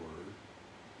a word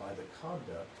by the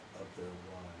conduct of their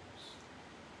wives,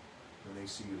 when they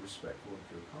see you respectful and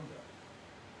pure conduct.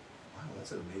 Wow,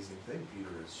 that's an amazing thing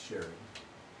Peter is sharing.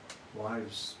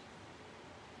 Wives,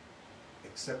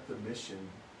 accept the mission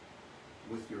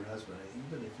with your husband,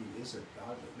 even if he isn't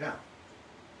godly. Now,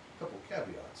 a couple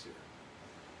caveats here.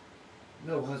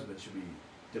 No husband should be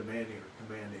demanding or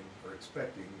commanding or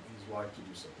expecting his wife to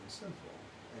do something sinful,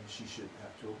 and she shouldn't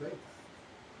have to obey that.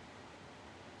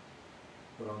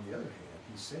 But on the other hand,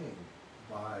 he's saying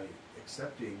by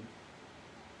accepting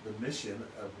the mission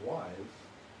of wife,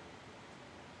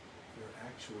 you're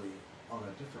actually on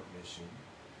a different mission,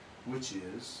 which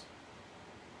is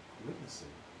witnessing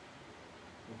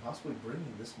and possibly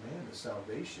bringing this man to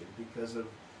salvation because of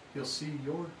he'll see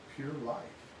your pure life.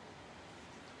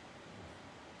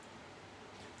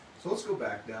 So let's go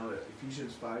back now to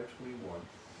Ephesians 5:21.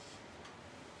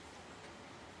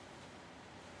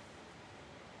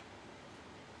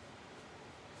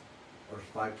 Or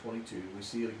 5:22, we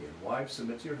see it again. Wives,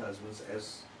 submit to your husbands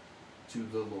as to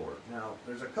the Lord. Now,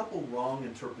 there's a couple wrong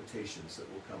interpretations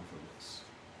that will come from this.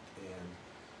 And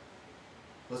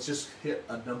let's just hit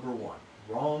a number one.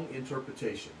 Wrong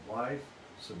interpretation. Wife,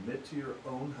 submit to your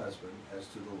own husband as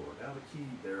to the Lord. Now, the key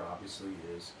there obviously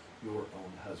is your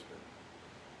own husband.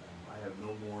 I have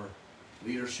no more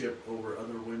leadership over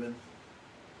other women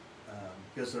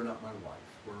because they're not my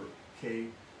wife. Kay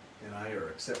and I are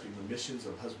accepting the missions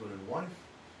of husband and wife,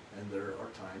 and there are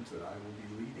times that I will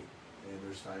be leading, and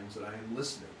there's times that I am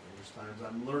listening, and there's times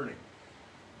I'm learning,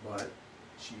 but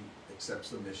she accepts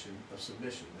the mission of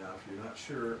submission. Now, if you're not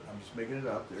sure, I'm just making it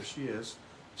up. There she is.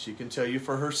 She can tell you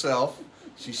for herself.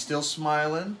 She's still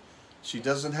smiling. She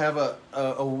doesn't have a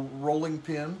rolling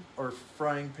pin or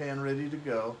frying pan ready to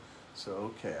go.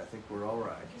 So, okay, I think we're all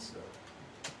right. So,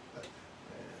 and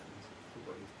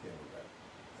everybody can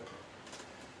okay.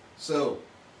 So,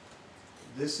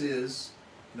 this is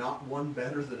not one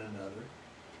better than another,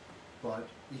 but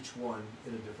each one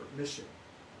in a different mission.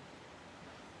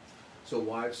 So,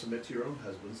 wives, submit to your own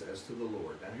husbands as to the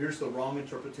Lord. Now, here's the wrong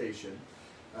interpretation.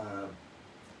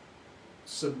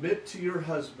 Submit to your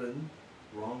husband,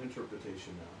 wrong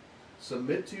interpretation now.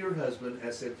 Submit to your husband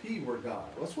as if he were God.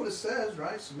 Well, that's what it says,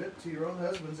 right? Submit to your own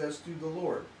husbands as to the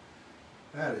Lord.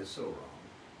 That is so wrong.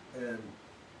 And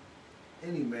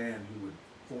any man who would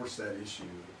force that issue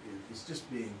is just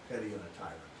being petty and a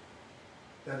tyrant.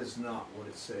 That is not what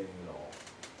it's saying at all.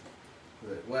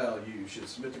 That, well, you should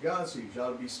submit to God, so you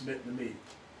ought to be submitting to me.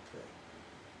 Okay.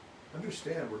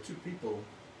 Understand, we're two people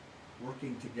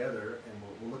working together, and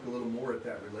we'll look a little more at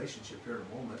that relationship here in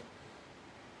a moment.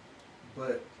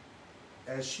 But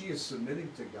as she is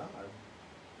submitting to God,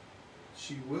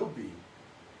 she will be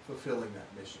fulfilling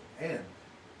that mission. And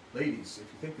Ladies, if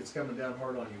you think it's coming down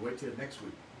hard on you, wait till next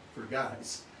week for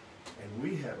guys. And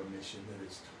we have a mission that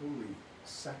is totally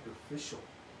sacrificial.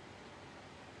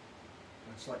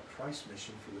 It's like Christ's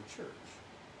mission for the church.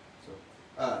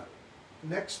 So,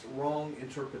 next, wrong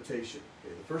interpretation.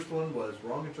 Okay, the first one was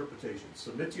wrong interpretation.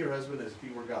 Submit to your husband as if he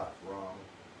were God. Wrong.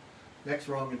 Next,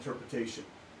 wrong interpretation.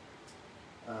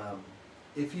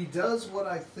 If he does what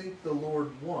I think the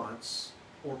Lord wants,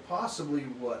 or possibly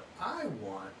what I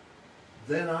want,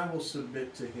 then I will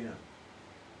submit to him.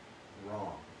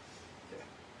 Wrong.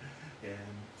 Okay.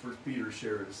 And First Peter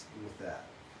shares with that.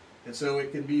 And so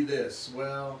it can be this.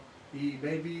 Well, he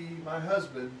may be my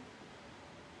husband,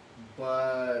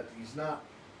 but he's not.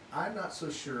 I'm not so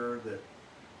sure that.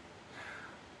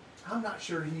 I'm not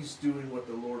sure he's doing what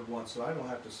the Lord wants, so I don't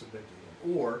have to submit to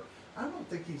him. Or I don't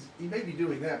think he may be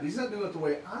doing that, but he's not doing it the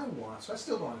way I want, so I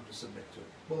still don't have to submit to him.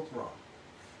 Both wrong.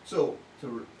 So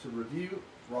to review,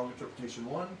 wrong interpretation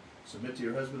 1, submit to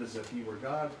your husband as if he were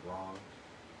God. Wrong.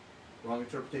 Wrong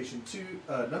interpretation 2.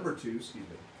 Number 2. Excuse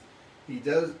me.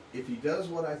 If he does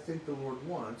what I think the Lord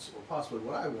wants, or possibly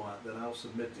what I want, then I'll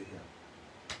submit to him.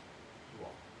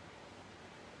 Wrong.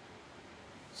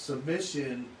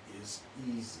 Submission is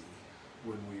easy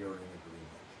when we are in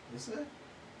agreement, isn't it?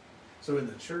 So in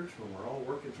the church, when we're all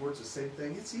working towards the same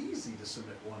thing, it's easy to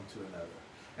submit one to another.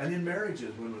 And in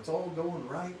marriages, when it's all going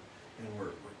right and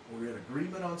we're in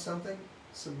agreement on something,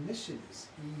 submission is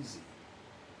easy.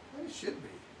 And it should be.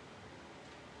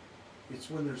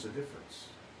 It's when there's a difference.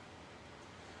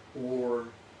 Or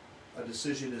a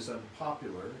decision is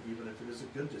unpopular, even if it is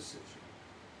a good decision.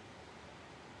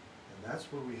 And that's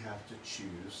where we have to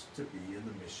choose to be in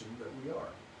the mission that we are.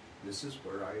 This is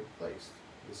where I am placed.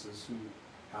 This is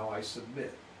how I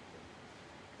submit.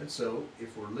 And so,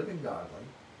 if we're living godly,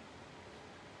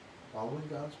 following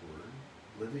God's word,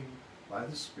 living by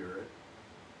the Spirit,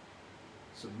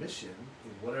 submission,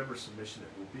 in whatever submission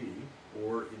it will be,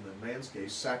 or in the man's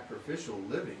case, sacrificial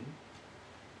living,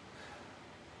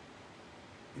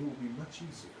 it will be much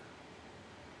easier.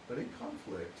 But in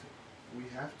conflict, we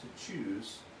have to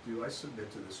choose, do I submit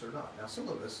to this or not? Now, some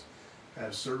of us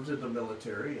have served in the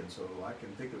military, and so I can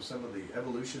think of some of the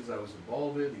evolutions I was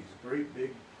involved in, these great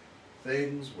big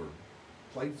things where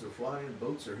planes are flying,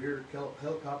 boats are here,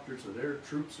 helicopters are there,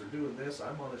 troops are doing this,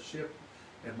 I'm on a ship,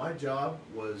 and my job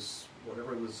was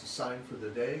whatever was assigned for the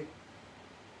day,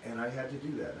 and I had to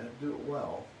do that, and I had to do it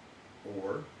well,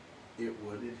 or it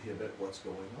would inhibit what's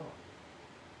going on.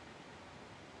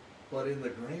 But in the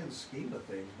grand scheme of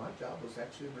things, my job was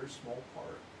actually a very small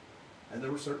part. And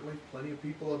there were certainly plenty of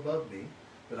people above me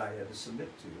that I had to submit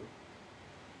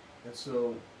to. And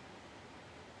so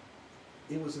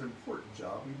it was an important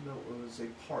job, even though it was a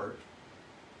part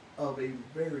of a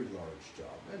very large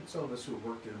job. And some of us who have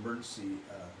worked in emergency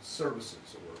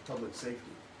services or public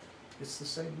safety, it's the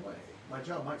same way. My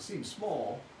job might seem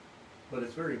small, but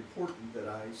it's very important that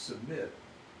I submit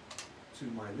to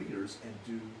my leaders and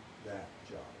do that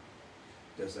job.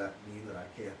 Does that mean that I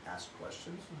can't ask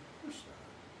questions? Of course not.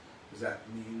 Does that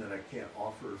mean that I can't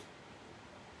offer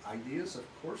ideas? Of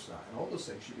course not. And all those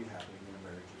things should be happening in a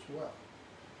marriage as well.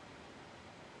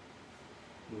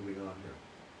 Moving on here.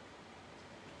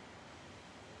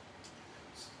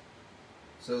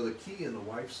 So the key in the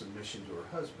wife's submission to her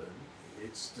husband,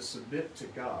 it's to submit to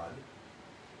God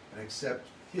and accept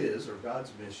his or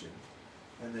God's mission,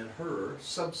 and then her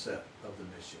subset of the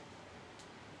mission.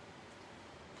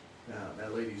 Now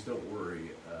ladies, don't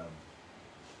worry.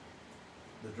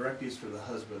 The directives for the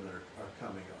husband are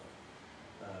coming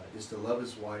up. Is to love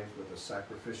his wife with a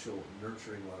sacrificial,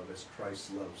 nurturing love as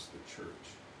Christ loves the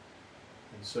church.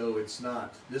 And so it's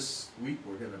not, this week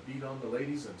we're going to beat on the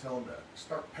ladies and tell them to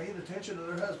start paying attention to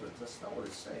their husbands. That's not what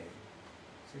it's saying.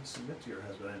 It's saying submit to your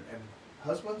husband. And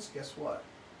husbands, guess what?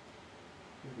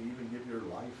 You even give your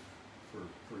life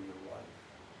for your wife,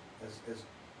 as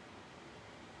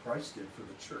Christ did for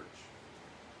the church.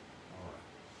 All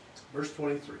right. Verse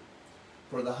 23.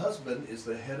 For the husband is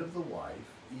the head of the wife,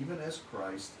 even as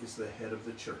Christ is the head of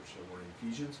the church. So we're in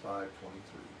Ephesians 5:23.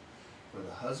 For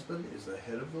the husband is the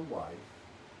head of the wife,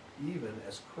 even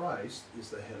as Christ is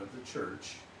the head of the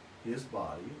church, his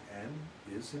body, and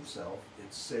is himself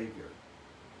its Savior.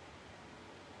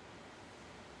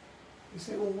 You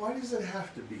say, well, why does it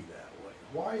have to be that way?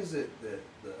 Why is it that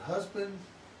the husband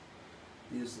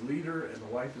is the leader and the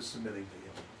wife is submitting to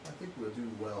him? I think we'll do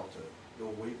well to go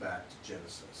way back to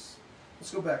Genesis.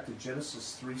 Let's go back to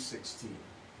Genesis 3:16.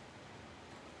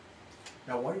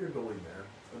 Now, while you're going there,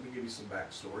 let me give you some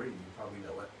backstory, and you probably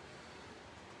know it.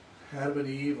 Adam and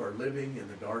Eve are living in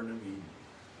the Garden of Eden.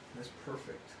 That's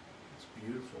perfect. It's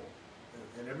beautiful,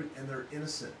 and they're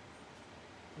innocent.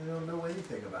 They don't know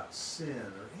anything about sin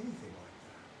or anything like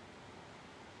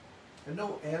that. And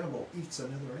no animal eats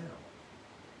another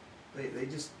animal. They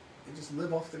just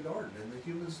live off the garden, and the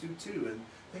humans do too. And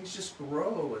things just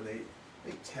grow, and they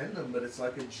tend them, but it's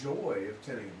like a joy of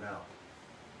tending them. Now,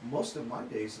 most of my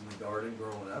days in the garden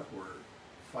growing up were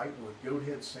fighting with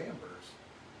goat-head sandburs,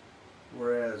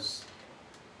 whereas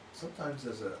sometimes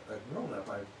as a grown-up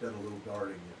I've done a little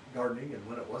gardening, and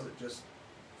when it wasn't just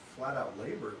flat-out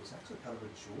labor, it was actually kind of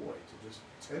a joy to just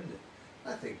tend it.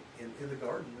 I think in the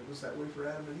garden it was that way for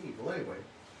Adam and Eve. Well, anyway,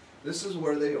 this is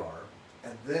where they are,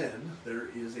 and then there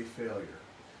is a failure.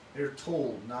 They're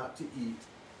told not to eat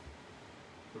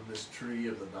from this tree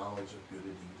of the knowledge of good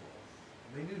and evil.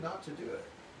 And they knew not to do it.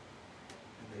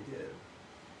 And they did.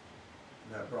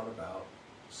 And that brought about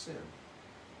sin.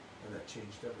 And that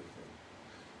changed everything.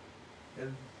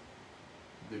 And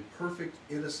the perfect,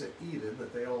 innocent Eden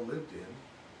that they all lived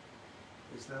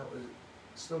in is now,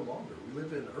 it's no longer. We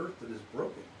live in an earth that is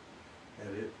broken.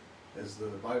 And it, as the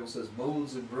Bible says,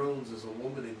 moans and groans as a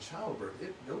woman in childbirth.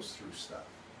 It goes through stuff.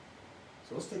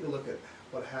 So let's take a look at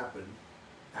what happened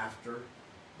after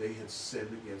they had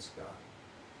sinned against God.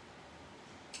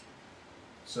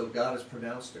 So God has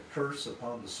pronounced a curse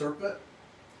upon the serpent,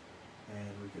 and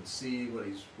we can see what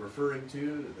he's referring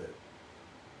to, that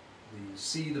the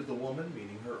seed of the woman,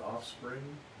 meaning her offspring,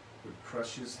 would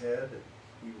crush his head, and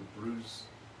he would bruise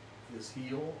his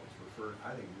heel. I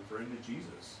think he's referring to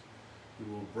Jesus,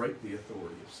 who will break the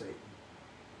authority of Satan.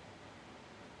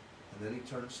 And then he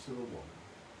turns to the woman.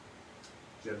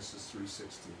 Genesis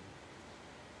 3:16.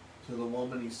 To the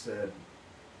woman he said,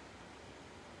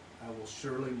 I will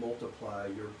surely multiply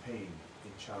your pain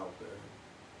in childbearing.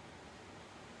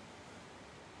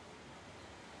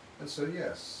 And so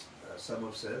yes, some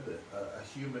have said that a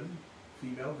human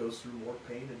female goes through more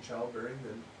pain in childbearing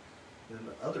than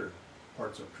other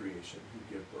parts of creation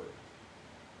who give birth.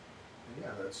 And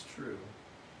yeah, that's true.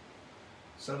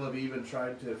 Some have even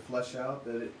tried to flesh out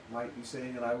that it might be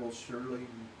saying that I will surely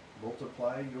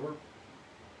multiply your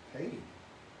pain.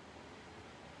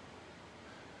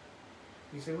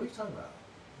 You say, what are you talking about?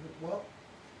 Well,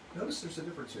 notice there's a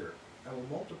difference here. I will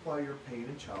multiply your pain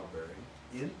in childbearing.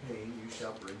 In pain you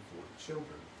shall bring forth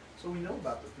children. So we know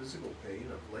about the physical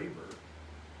pain of labor,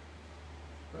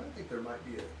 but I think there might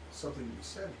be something to be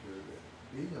said here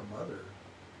that being a mother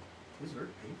is very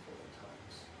painful at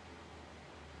times.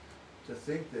 To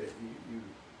think that you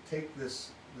take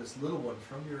this little one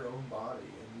from your own body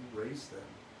and you raise them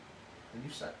and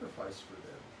you sacrifice for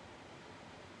them.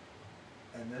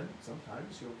 And then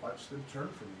sometimes you'll watch them turn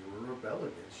from you or rebel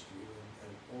against you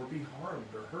or be harmed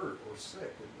or hurt or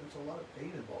sick. And there's a lot of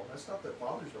pain involved. That's not that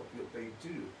fathers don't feel pain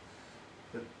too.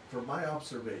 But from my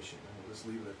observation, and we'll just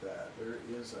leave it at that, there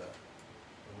is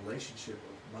a relationship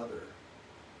of mother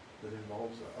that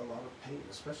involves a lot of pain,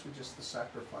 especially just the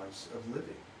sacrifice of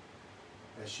living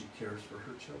as she cares for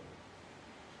her children.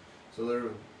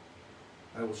 So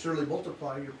I will surely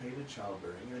multiply your pain in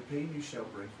childbearing, and in pain you shall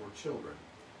bring forth children.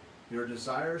 Your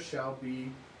desire shall be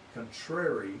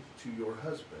contrary to your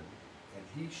husband, and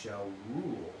he shall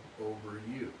rule over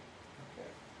you.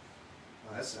 Okay.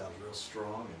 Well, that sounds real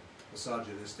strong and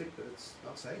misogynistic, but it's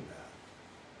not saying that.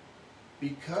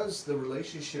 Because the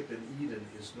relationship in Eden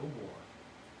is no more,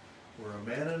 where a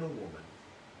man and a woman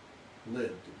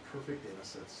lived in perfect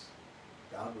innocence,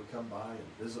 God would come by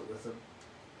and visit with them,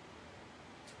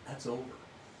 that's over.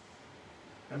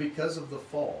 And because of the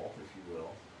fall, if you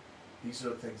will, these are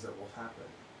the things that will happen.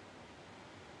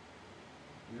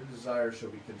 Your desire shall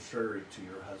be contrary to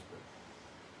your husband.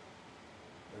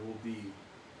 There will be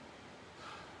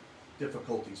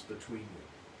difficulties between you.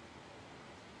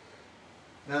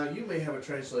 Now, you may have a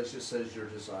translation that says your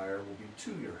desire will be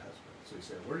to your husband. So you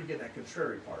say, where are you getting that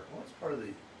contrary part? Well, it's part of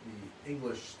the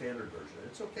English Standard Version.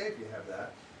 It's okay if you have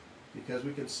that, because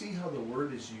we can see how the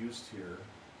word is used here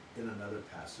in another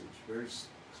passage, very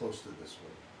close to this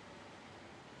one.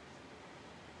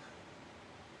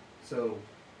 So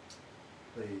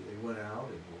they went out,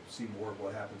 and we'll see more of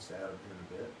what happens to Adam here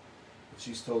in a bit. But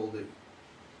she's told that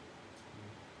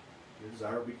your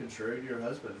desire will be contrary to your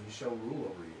husband, and he shall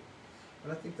rule over you.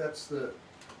 And I think that's the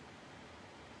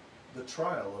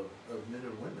trial of men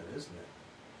and women, isn't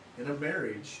it? In a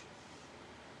marriage,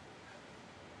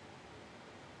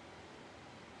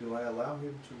 do I allow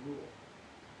him to rule?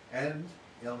 And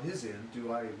on his end,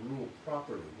 do I rule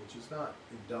properly, which is not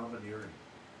in domineering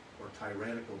or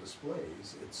tyrannical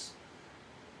displays. It's,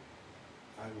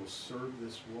 I will serve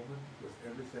this woman with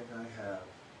everything I have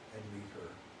and lead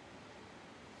her.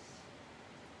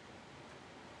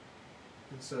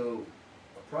 And so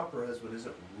a proper husband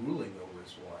isn't ruling over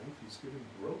his wife, he's giving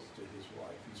growth to his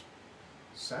wife.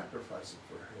 sacrificing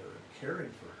for her and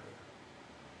caring for her.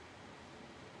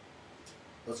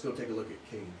 Let's go take a look at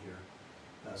Cain here.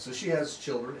 So she has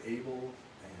children, Abel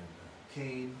and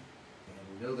Cain,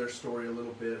 and we know their story a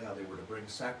little bit, how they were to bring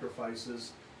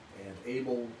sacrifices, and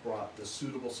Abel brought the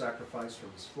suitable sacrifice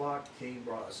from his flock. Cain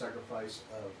brought a sacrifice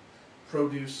of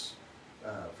produce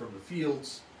from the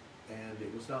fields, and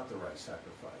it was not the right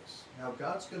sacrifice. Now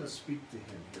God's going to speak to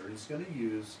him here. He's going to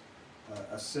use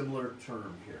a similar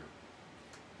term here,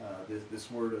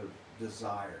 this word of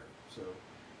desire. So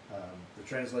the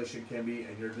translation can be,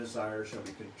 and your desire shall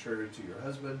be contrary to your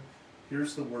husband.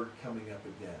 Here's the word coming up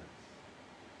again.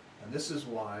 And this is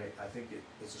why I think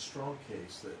it's a strong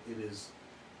case that it is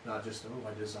not just, oh,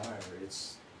 my desire.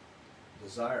 It's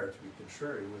desire to be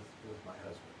contrary with my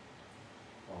husband.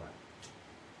 All right.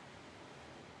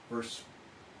 Verse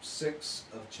 6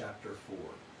 of chapter 4.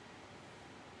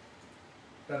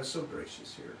 God is so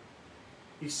gracious here.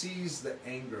 He sees the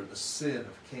anger, the sin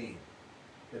of Cain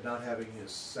at not having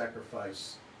his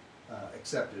sacrifice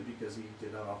accepted because he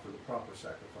did not offer the proper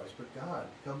sacrifice. But God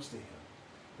comes to him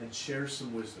and shares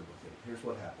some wisdom with him. Here's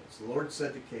what happens. The Lord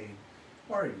said to Cain,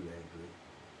 why are you angry?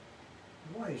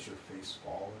 Why is your face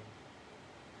fallen?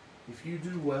 If you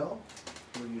do well,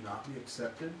 will you not be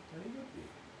accepted? And he would be,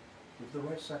 with the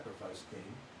right sacrifice,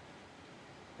 Cain.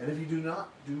 And if you do not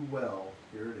do well,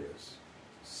 here it is.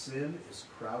 Sin is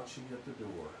crouching at the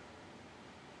door.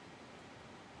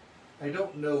 I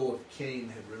don't know if Cain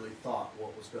had really thought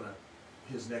what was going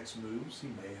to, his next moves. He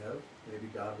may have. Maybe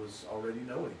God was already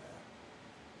knowing that.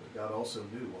 But God also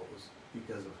knew what was,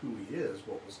 because of who he is,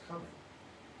 what was coming.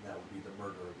 And that would be the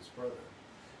murder of his brother.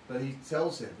 But he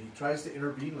tells him, he tries to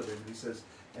intervene with him, and he says,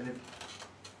 and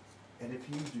if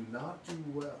you do not do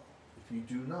well, if you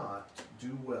do not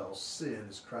do well, sin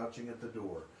is crouching at the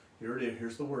door. Here it is,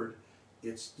 here's the word.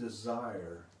 Its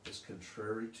desire is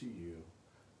contrary to you,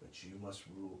 but you must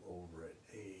rule over it.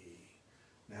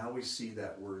 Now we see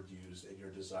that word used, and your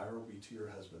desire will be to your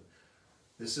husband.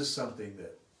 This is something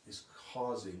that is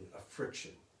causing a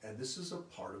friction, and this is a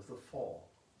part of the fall.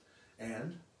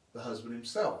 And the husband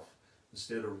himself,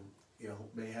 instead of,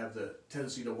 may have the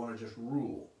tendency to want to just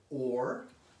rule, or,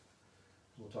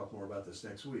 we'll talk more about this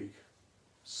next week,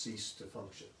 cease to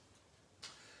function.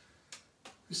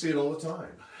 You see it all the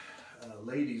time.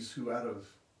 Ladies who, out of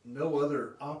no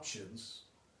other options,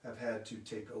 have had to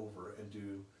take over and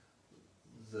do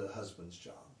the husband's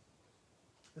job.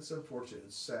 It's unfortunate,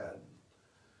 it's sad.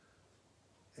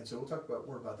 And so we'll talk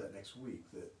more about that next week,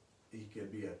 that he can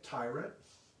be a tyrant,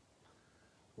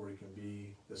 or he can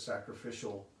be the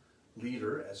sacrificial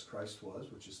leader as Christ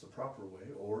was, which is the proper way,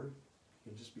 or he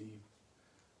can just be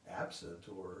absent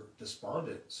or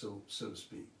despondent, so to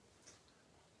speak.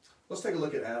 Let's take a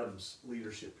look at Adam's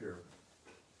leadership here,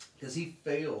 because he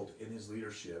failed in his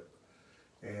leadership,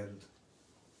 and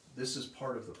this is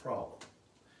part of the problem.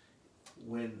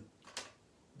 When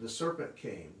the serpent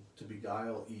came to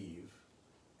beguile Eve,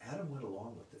 Adam went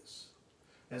along with this.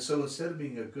 And so instead of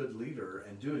being a good leader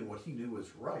and doing what he knew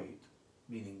was right,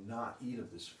 meaning not eat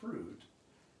of this fruit,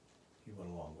 he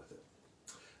went along with it.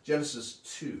 Genesis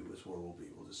 2 is where we'll be.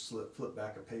 We'll just flip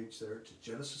back a page there to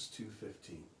Genesis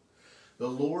 2:15. The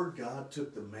Lord God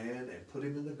took the man and put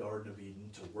him in the Garden of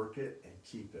Eden to work it and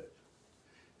keep it.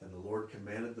 And the Lord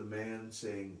commanded the man,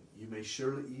 saying, you may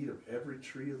surely eat of every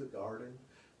tree of the garden,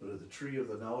 but of the tree of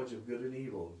the knowledge of good and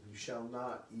evil you shall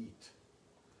not eat.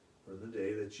 For the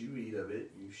day that you eat of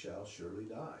it, you shall surely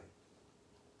die.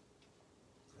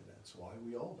 And that's why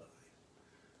we all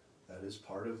die. That is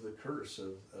part of the curse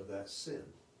of that sin.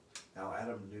 Now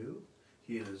Adam knew,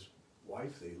 he and his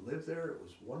wife, they lived there, it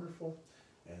was wonderful,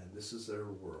 and this is their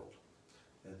world.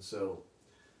 And so,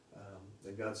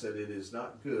 then God said, it is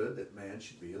not good that man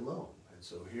should be alone. And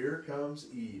so here comes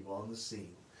Eve on the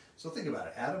scene. So think about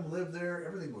it. Adam lived there,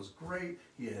 everything was great,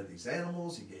 he had these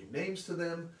animals, he gave names to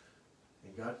them,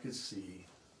 and God could see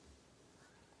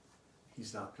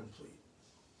he's not complete.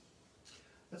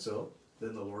 And so,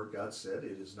 then the Lord God said,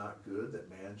 it is not good that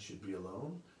man should be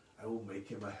alone. I will make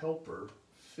him a helper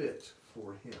fit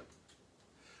for him.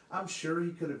 I'm sure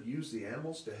he could have used the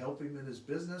animals to help him in his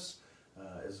business.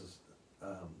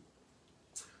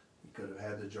 He could have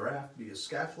had the giraffe be a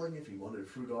scaffolding if he wanted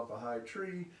fruit off a high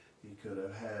tree. He could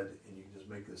have had, and you can just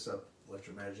make this up, let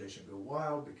your imagination go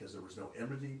wild, because there was no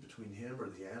enmity between him or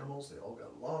the animals. They all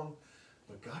got along.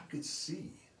 But God could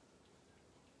see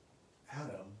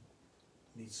Adam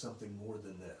needs something more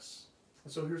than this.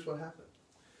 And so here's what happened.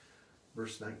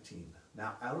 Verse 19.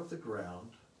 Now out of the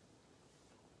ground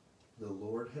the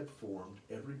Lord had formed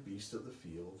every beast of the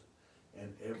field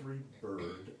and every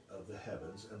bird of the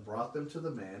heavens, and brought them to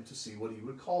the man to see what he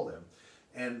would call them.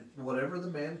 And whatever the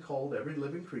man called every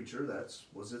living creature, that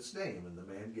was its name. And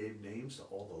the man gave names to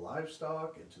all the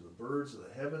livestock, and to the birds of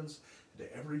the heavens, and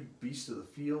to every beast of the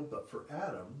field. But for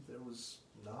Adam there was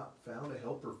not found a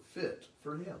helper fit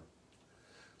for him.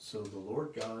 So the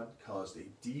Lord God caused a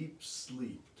deep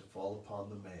sleep to fall upon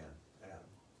the man, Adam.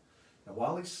 And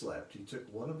while he slept, he took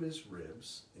one of his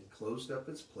ribs and closed up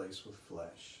its place with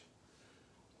flesh.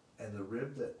 And the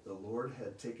rib that the Lord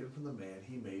had taken from the man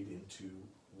he made into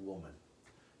woman,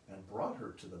 and brought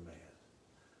her to the man.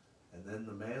 And then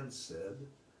the man said,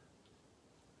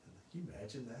 can you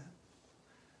imagine that?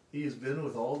 He has been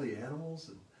with all the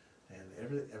animals and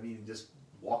everything, I mean, just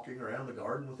walking around the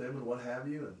garden with them and what have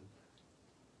you, and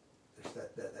there's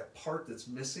that part that's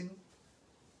missing.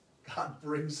 God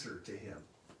brings her to him.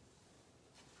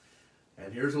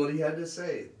 And here's what he had to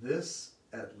say. This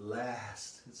at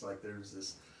last, it's like there's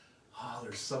this,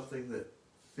 there's something that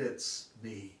fits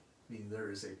me. I mean,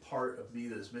 there is a part of me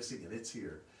that is missing, and it's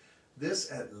here. This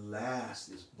at last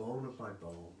is bone of my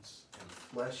bones and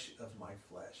flesh of my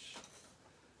flesh.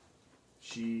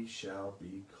 She shall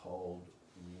be called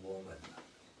woman,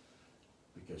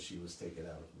 because she was taken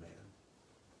out of man.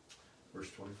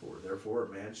 Verse 24, therefore a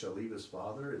man shall leave his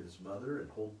father and his mother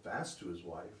and hold fast to his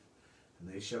wife, and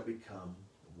they shall become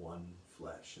one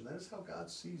flesh. And that is how God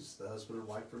sees the husband and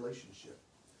wife relationship.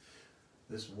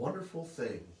 This wonderful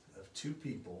thing of two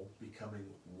people becoming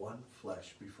one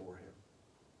flesh before him.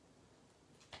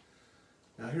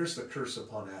 Now here's the curse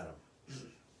upon Adam.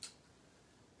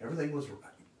 Everything was right.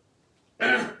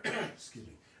 Excuse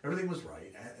me. Everything was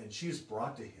right, and she is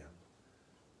brought to him.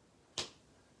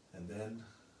 And then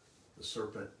the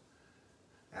serpent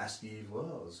asked Eve,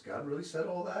 well, has God really said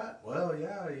all that? Well,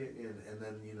 yeah. And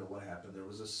then, you know what happened. There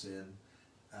was a sin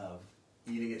of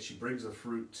eating it. She brings the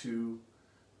fruit to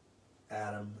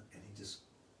Adam, and he just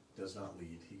does not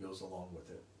lead. He goes along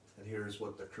with it. And here is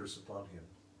what the curse upon him.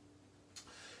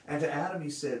 And to Adam he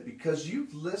said, because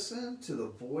you've listened to the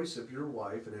voice of your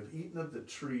wife and have eaten of the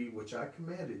tree which I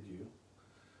commanded you,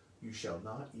 you shall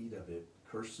not eat of it.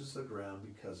 Cursed is the ground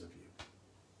because of you.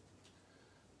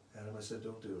 Adam, I said,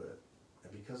 don't do it.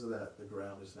 And because of that, the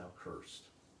ground is now cursed.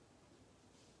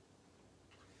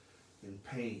 In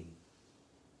pain,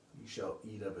 you shall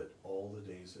eat of it all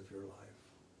the days of your life.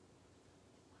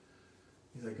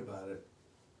 You think about it.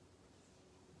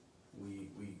 We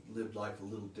lived life a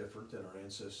little different than our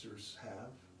ancestors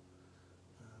have.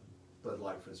 But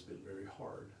life has been very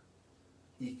hard.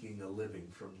 Eking a living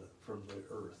from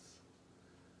the earth.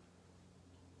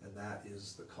 And that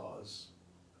is the cause,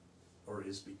 or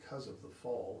is because of the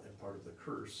fall and part of the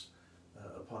curse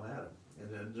upon Adam.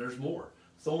 And then there's more.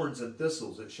 Thorns and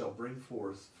thistles it shall bring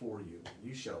forth for you.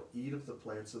 You shall eat of the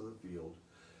plants of the field.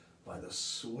 By the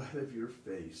sweat of your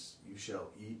face you shall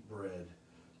eat bread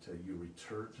till you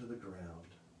return to the ground.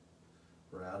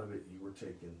 For out of it you were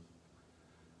taken.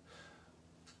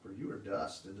 For you are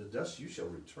dust, and to dust you shall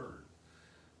return.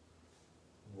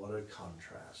 What a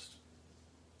contrast.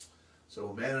 So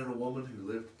a man and a woman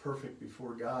who lived perfect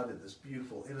before God in this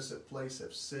beautiful, innocent place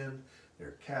have sinned.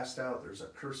 They're cast out. There's a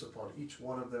curse upon each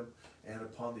one of them and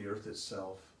upon the earth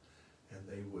itself. And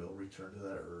they will return to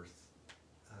that earth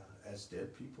as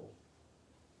dead people.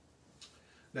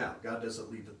 Now, God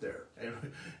doesn't leave it there.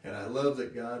 And I love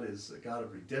that God is a God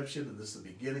of redemption, and this is the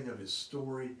beginning of his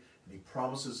story. And he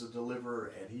promises a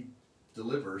deliverer, and he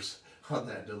delivers on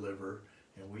that deliverer.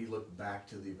 And we look back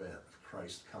to the event of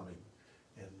Christ coming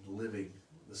and living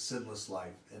the sinless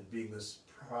life and being this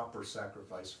proper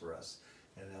sacrifice for us,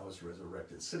 and now is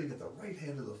resurrected, sitting at the right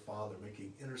hand of the Father,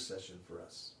 making intercession for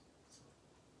us.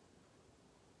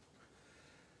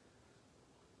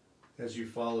 As you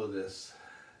follow this,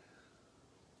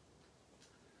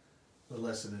 the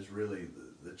lesson is really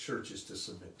the church is to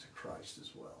submit to Christ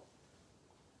as well.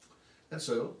 And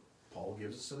so, Paul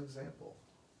gives us an example.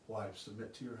 Wives,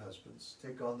 submit to your husbands.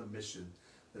 Take on the mission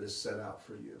that is set out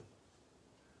for you.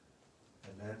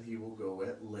 And then he will go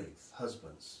at length.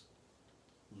 Husbands,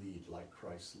 lead like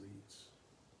Christ leads.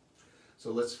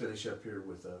 So let's finish up here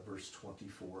with verse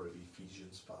 24 of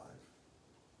Ephesians 5.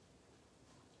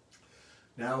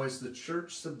 Now as the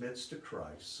church submits to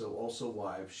Christ, so also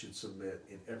wives should submit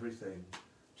in everything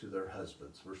to their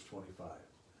husbands. Verse 25.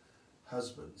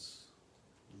 Husbands,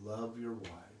 love your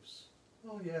wives.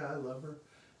 Oh yeah, I love her.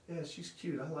 Yeah, she's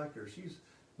cute. I like her. She's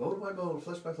bone by bone,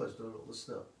 flesh by flesh. No,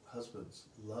 listen up. Husbands,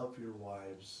 love your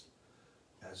wives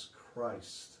as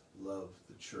Christ loved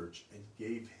the church and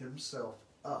gave himself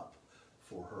up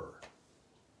for her.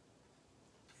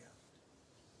 Yeah.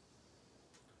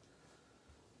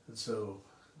 And so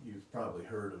you've probably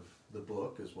heard of the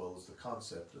book as well as the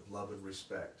concept of love and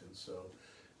respect. And so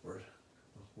when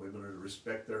women are to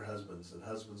respect their husbands, and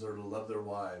husbands are to love their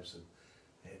wives, and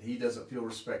he doesn't feel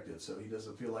respected, so he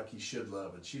doesn't feel like he should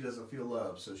love, and she doesn't feel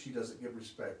loved, so she doesn't give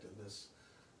respect, and this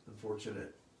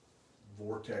unfortunate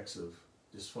vortex of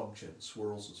dysfunction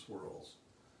swirls and swirls.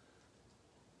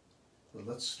 But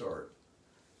let's start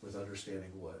with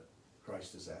understanding what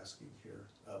Christ is asking here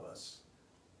of us.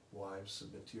 Wives,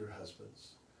 submit to your husbands.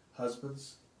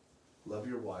 Husbands, love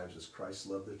your wives as Christ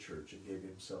loved the church and gave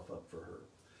himself up for her.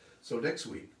 So next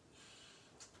week,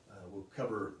 we'll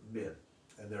cover men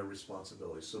and their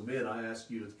responsibilities. So men, I ask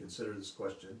you to consider this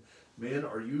question. Men,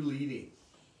 are you leading?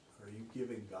 Are you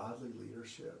giving godly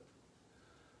leadership?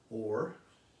 Or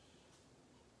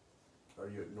are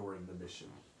you ignoring the mission?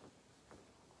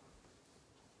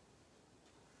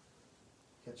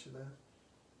 Catching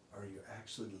that? Are you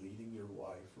actually leading your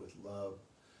wife with love,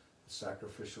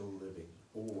 sacrificial living?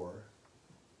 Or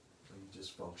are you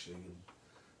just functioning,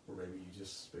 or maybe you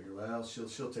just figure, well,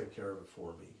 she'll take care of it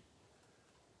for me.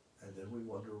 And then we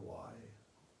wonder why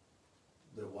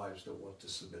the wives don't want to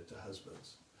submit to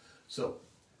husbands. So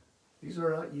these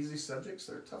are not easy subjects,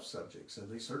 they're tough subjects, and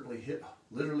they certainly hit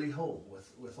literally home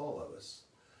with all of us.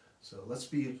 So let's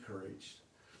be encouraged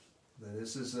that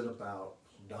this isn't about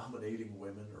dominating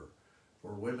women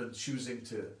or women choosing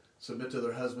to submit to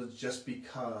their husbands just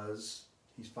because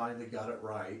he's finally got it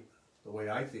right, the way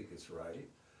I think it's right.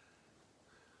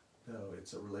 No,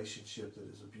 it's a relationship that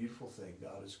is a beautiful thing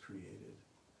God has created.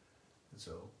 And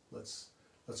so let's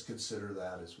consider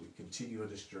that as we continue on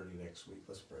this journey next week.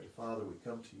 Let's pray. Father, we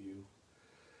come to you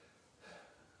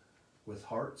with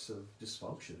hearts of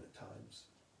dysfunction at times.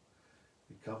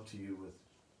 We come to you with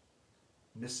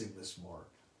missing this mark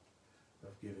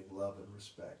of giving love and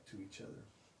respect to each other.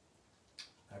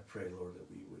 I pray, Lord, that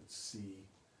we would see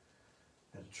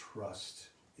and trust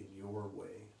in your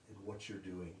way, in what you're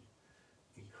doing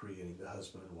in creating the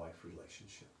husband and wife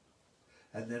relationship.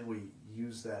 And then we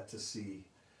use that to see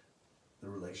the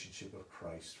relationship of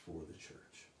Christ for the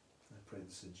church. I pray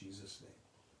this in Jesus' name.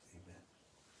 Amen.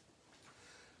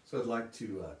 So I'd like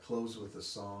to close with a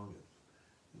song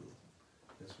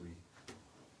as we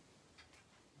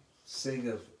sing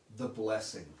of the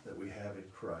blessing that we have in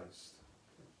Christ.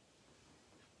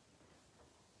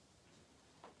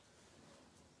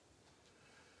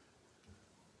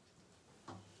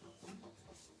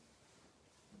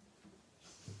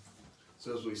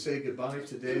 So as we say goodbye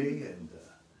today, and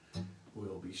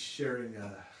we'll be sharing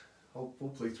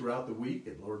hopefully throughout the week,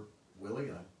 and Lord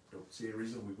willing, I don't see any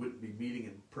reason we wouldn't be meeting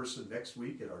in person next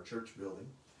week at our church building.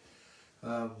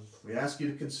 We ask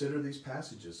you to consider these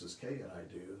passages, as Kay and I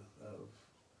do,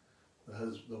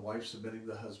 of the wife submitting to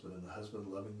the husband and the husband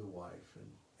loving the wife,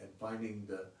 and finding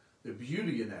the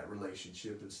beauty in that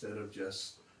relationship instead of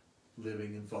just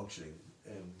living and functioning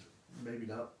and maybe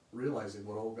not realizing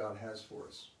what all God has for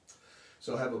us.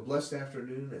 So have a blessed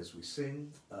afternoon as we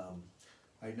sing.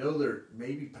 I know there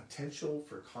may be potential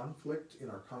for conflict in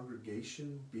our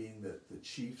congregation, being that the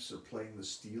Chiefs are playing the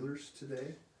Steelers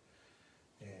today.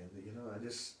 And you know,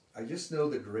 I just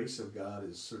know the grace of God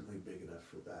is certainly big enough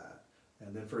for that.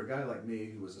 And then for a guy like me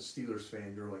who was a Steelers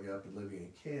fan growing up and living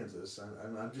in Kansas,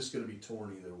 I'm just going to be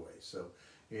torn either way. So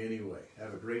anyway,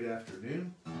 have a great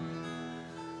afternoon.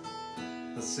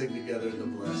 Let's sing together the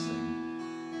blessing.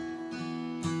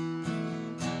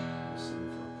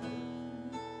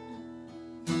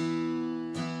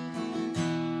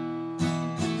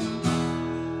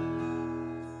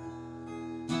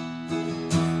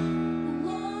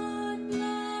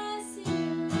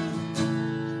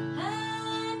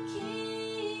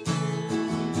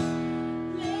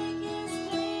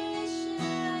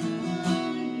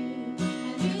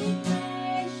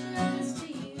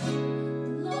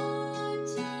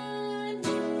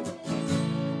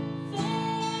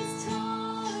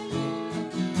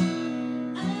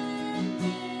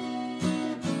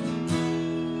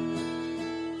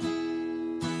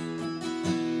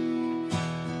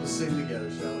 Sing together,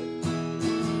 shall we?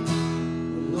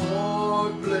 The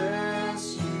Lord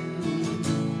bless you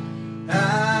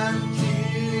and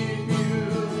keep you,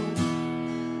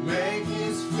 make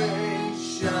his face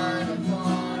shine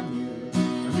upon you,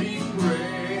 and be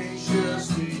gracious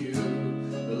to you.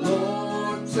 The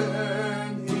Lord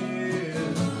turn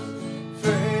his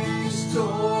face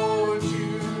toward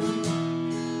you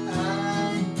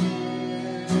and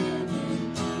give you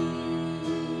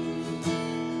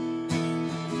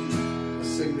peace.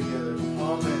 Sing together.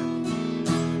 Amen.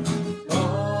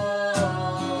 Amen.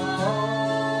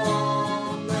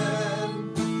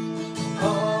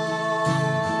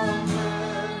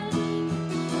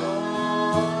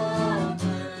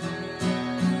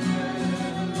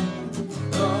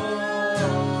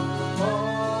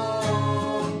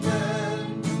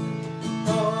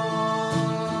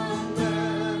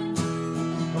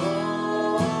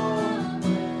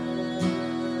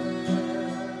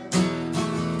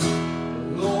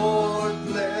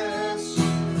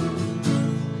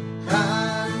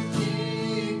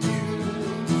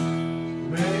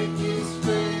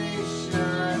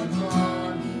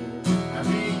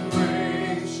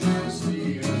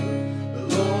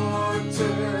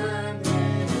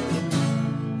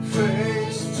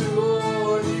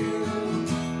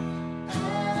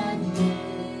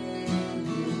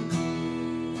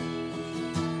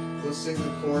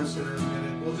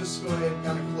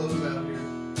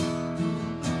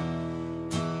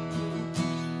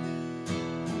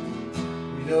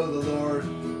 know the Lord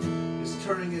is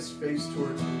turning his face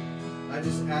toward you. I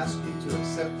just ask you to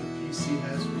accept the peace he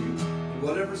has for you. In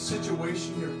whatever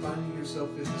situation you're finding yourself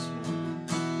in this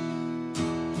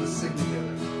morning, let's sing together.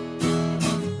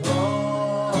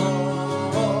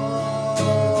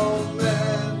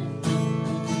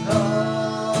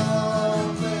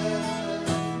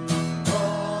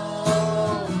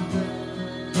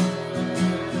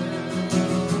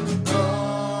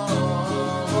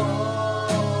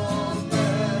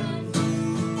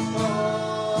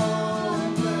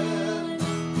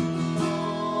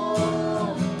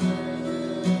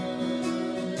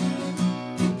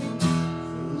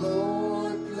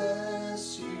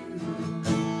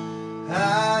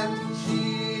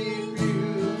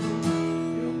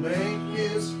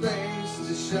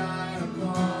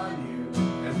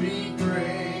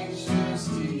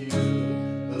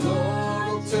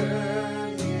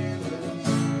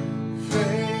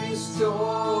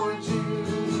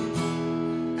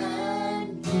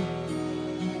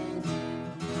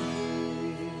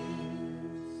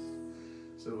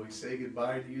 Say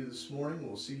goodbye to you this morning.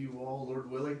 We'll see you all, Lord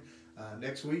willing,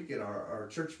 next week in our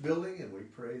church building, and we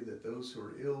pray that those who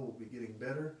are ill will be getting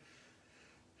better.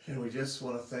 And we just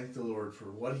want to thank the Lord for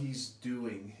what he's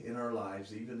doing in our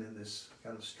lives, even in this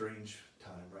kind of strange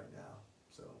time right now.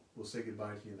 So we'll say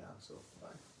goodbye to you now. So bye.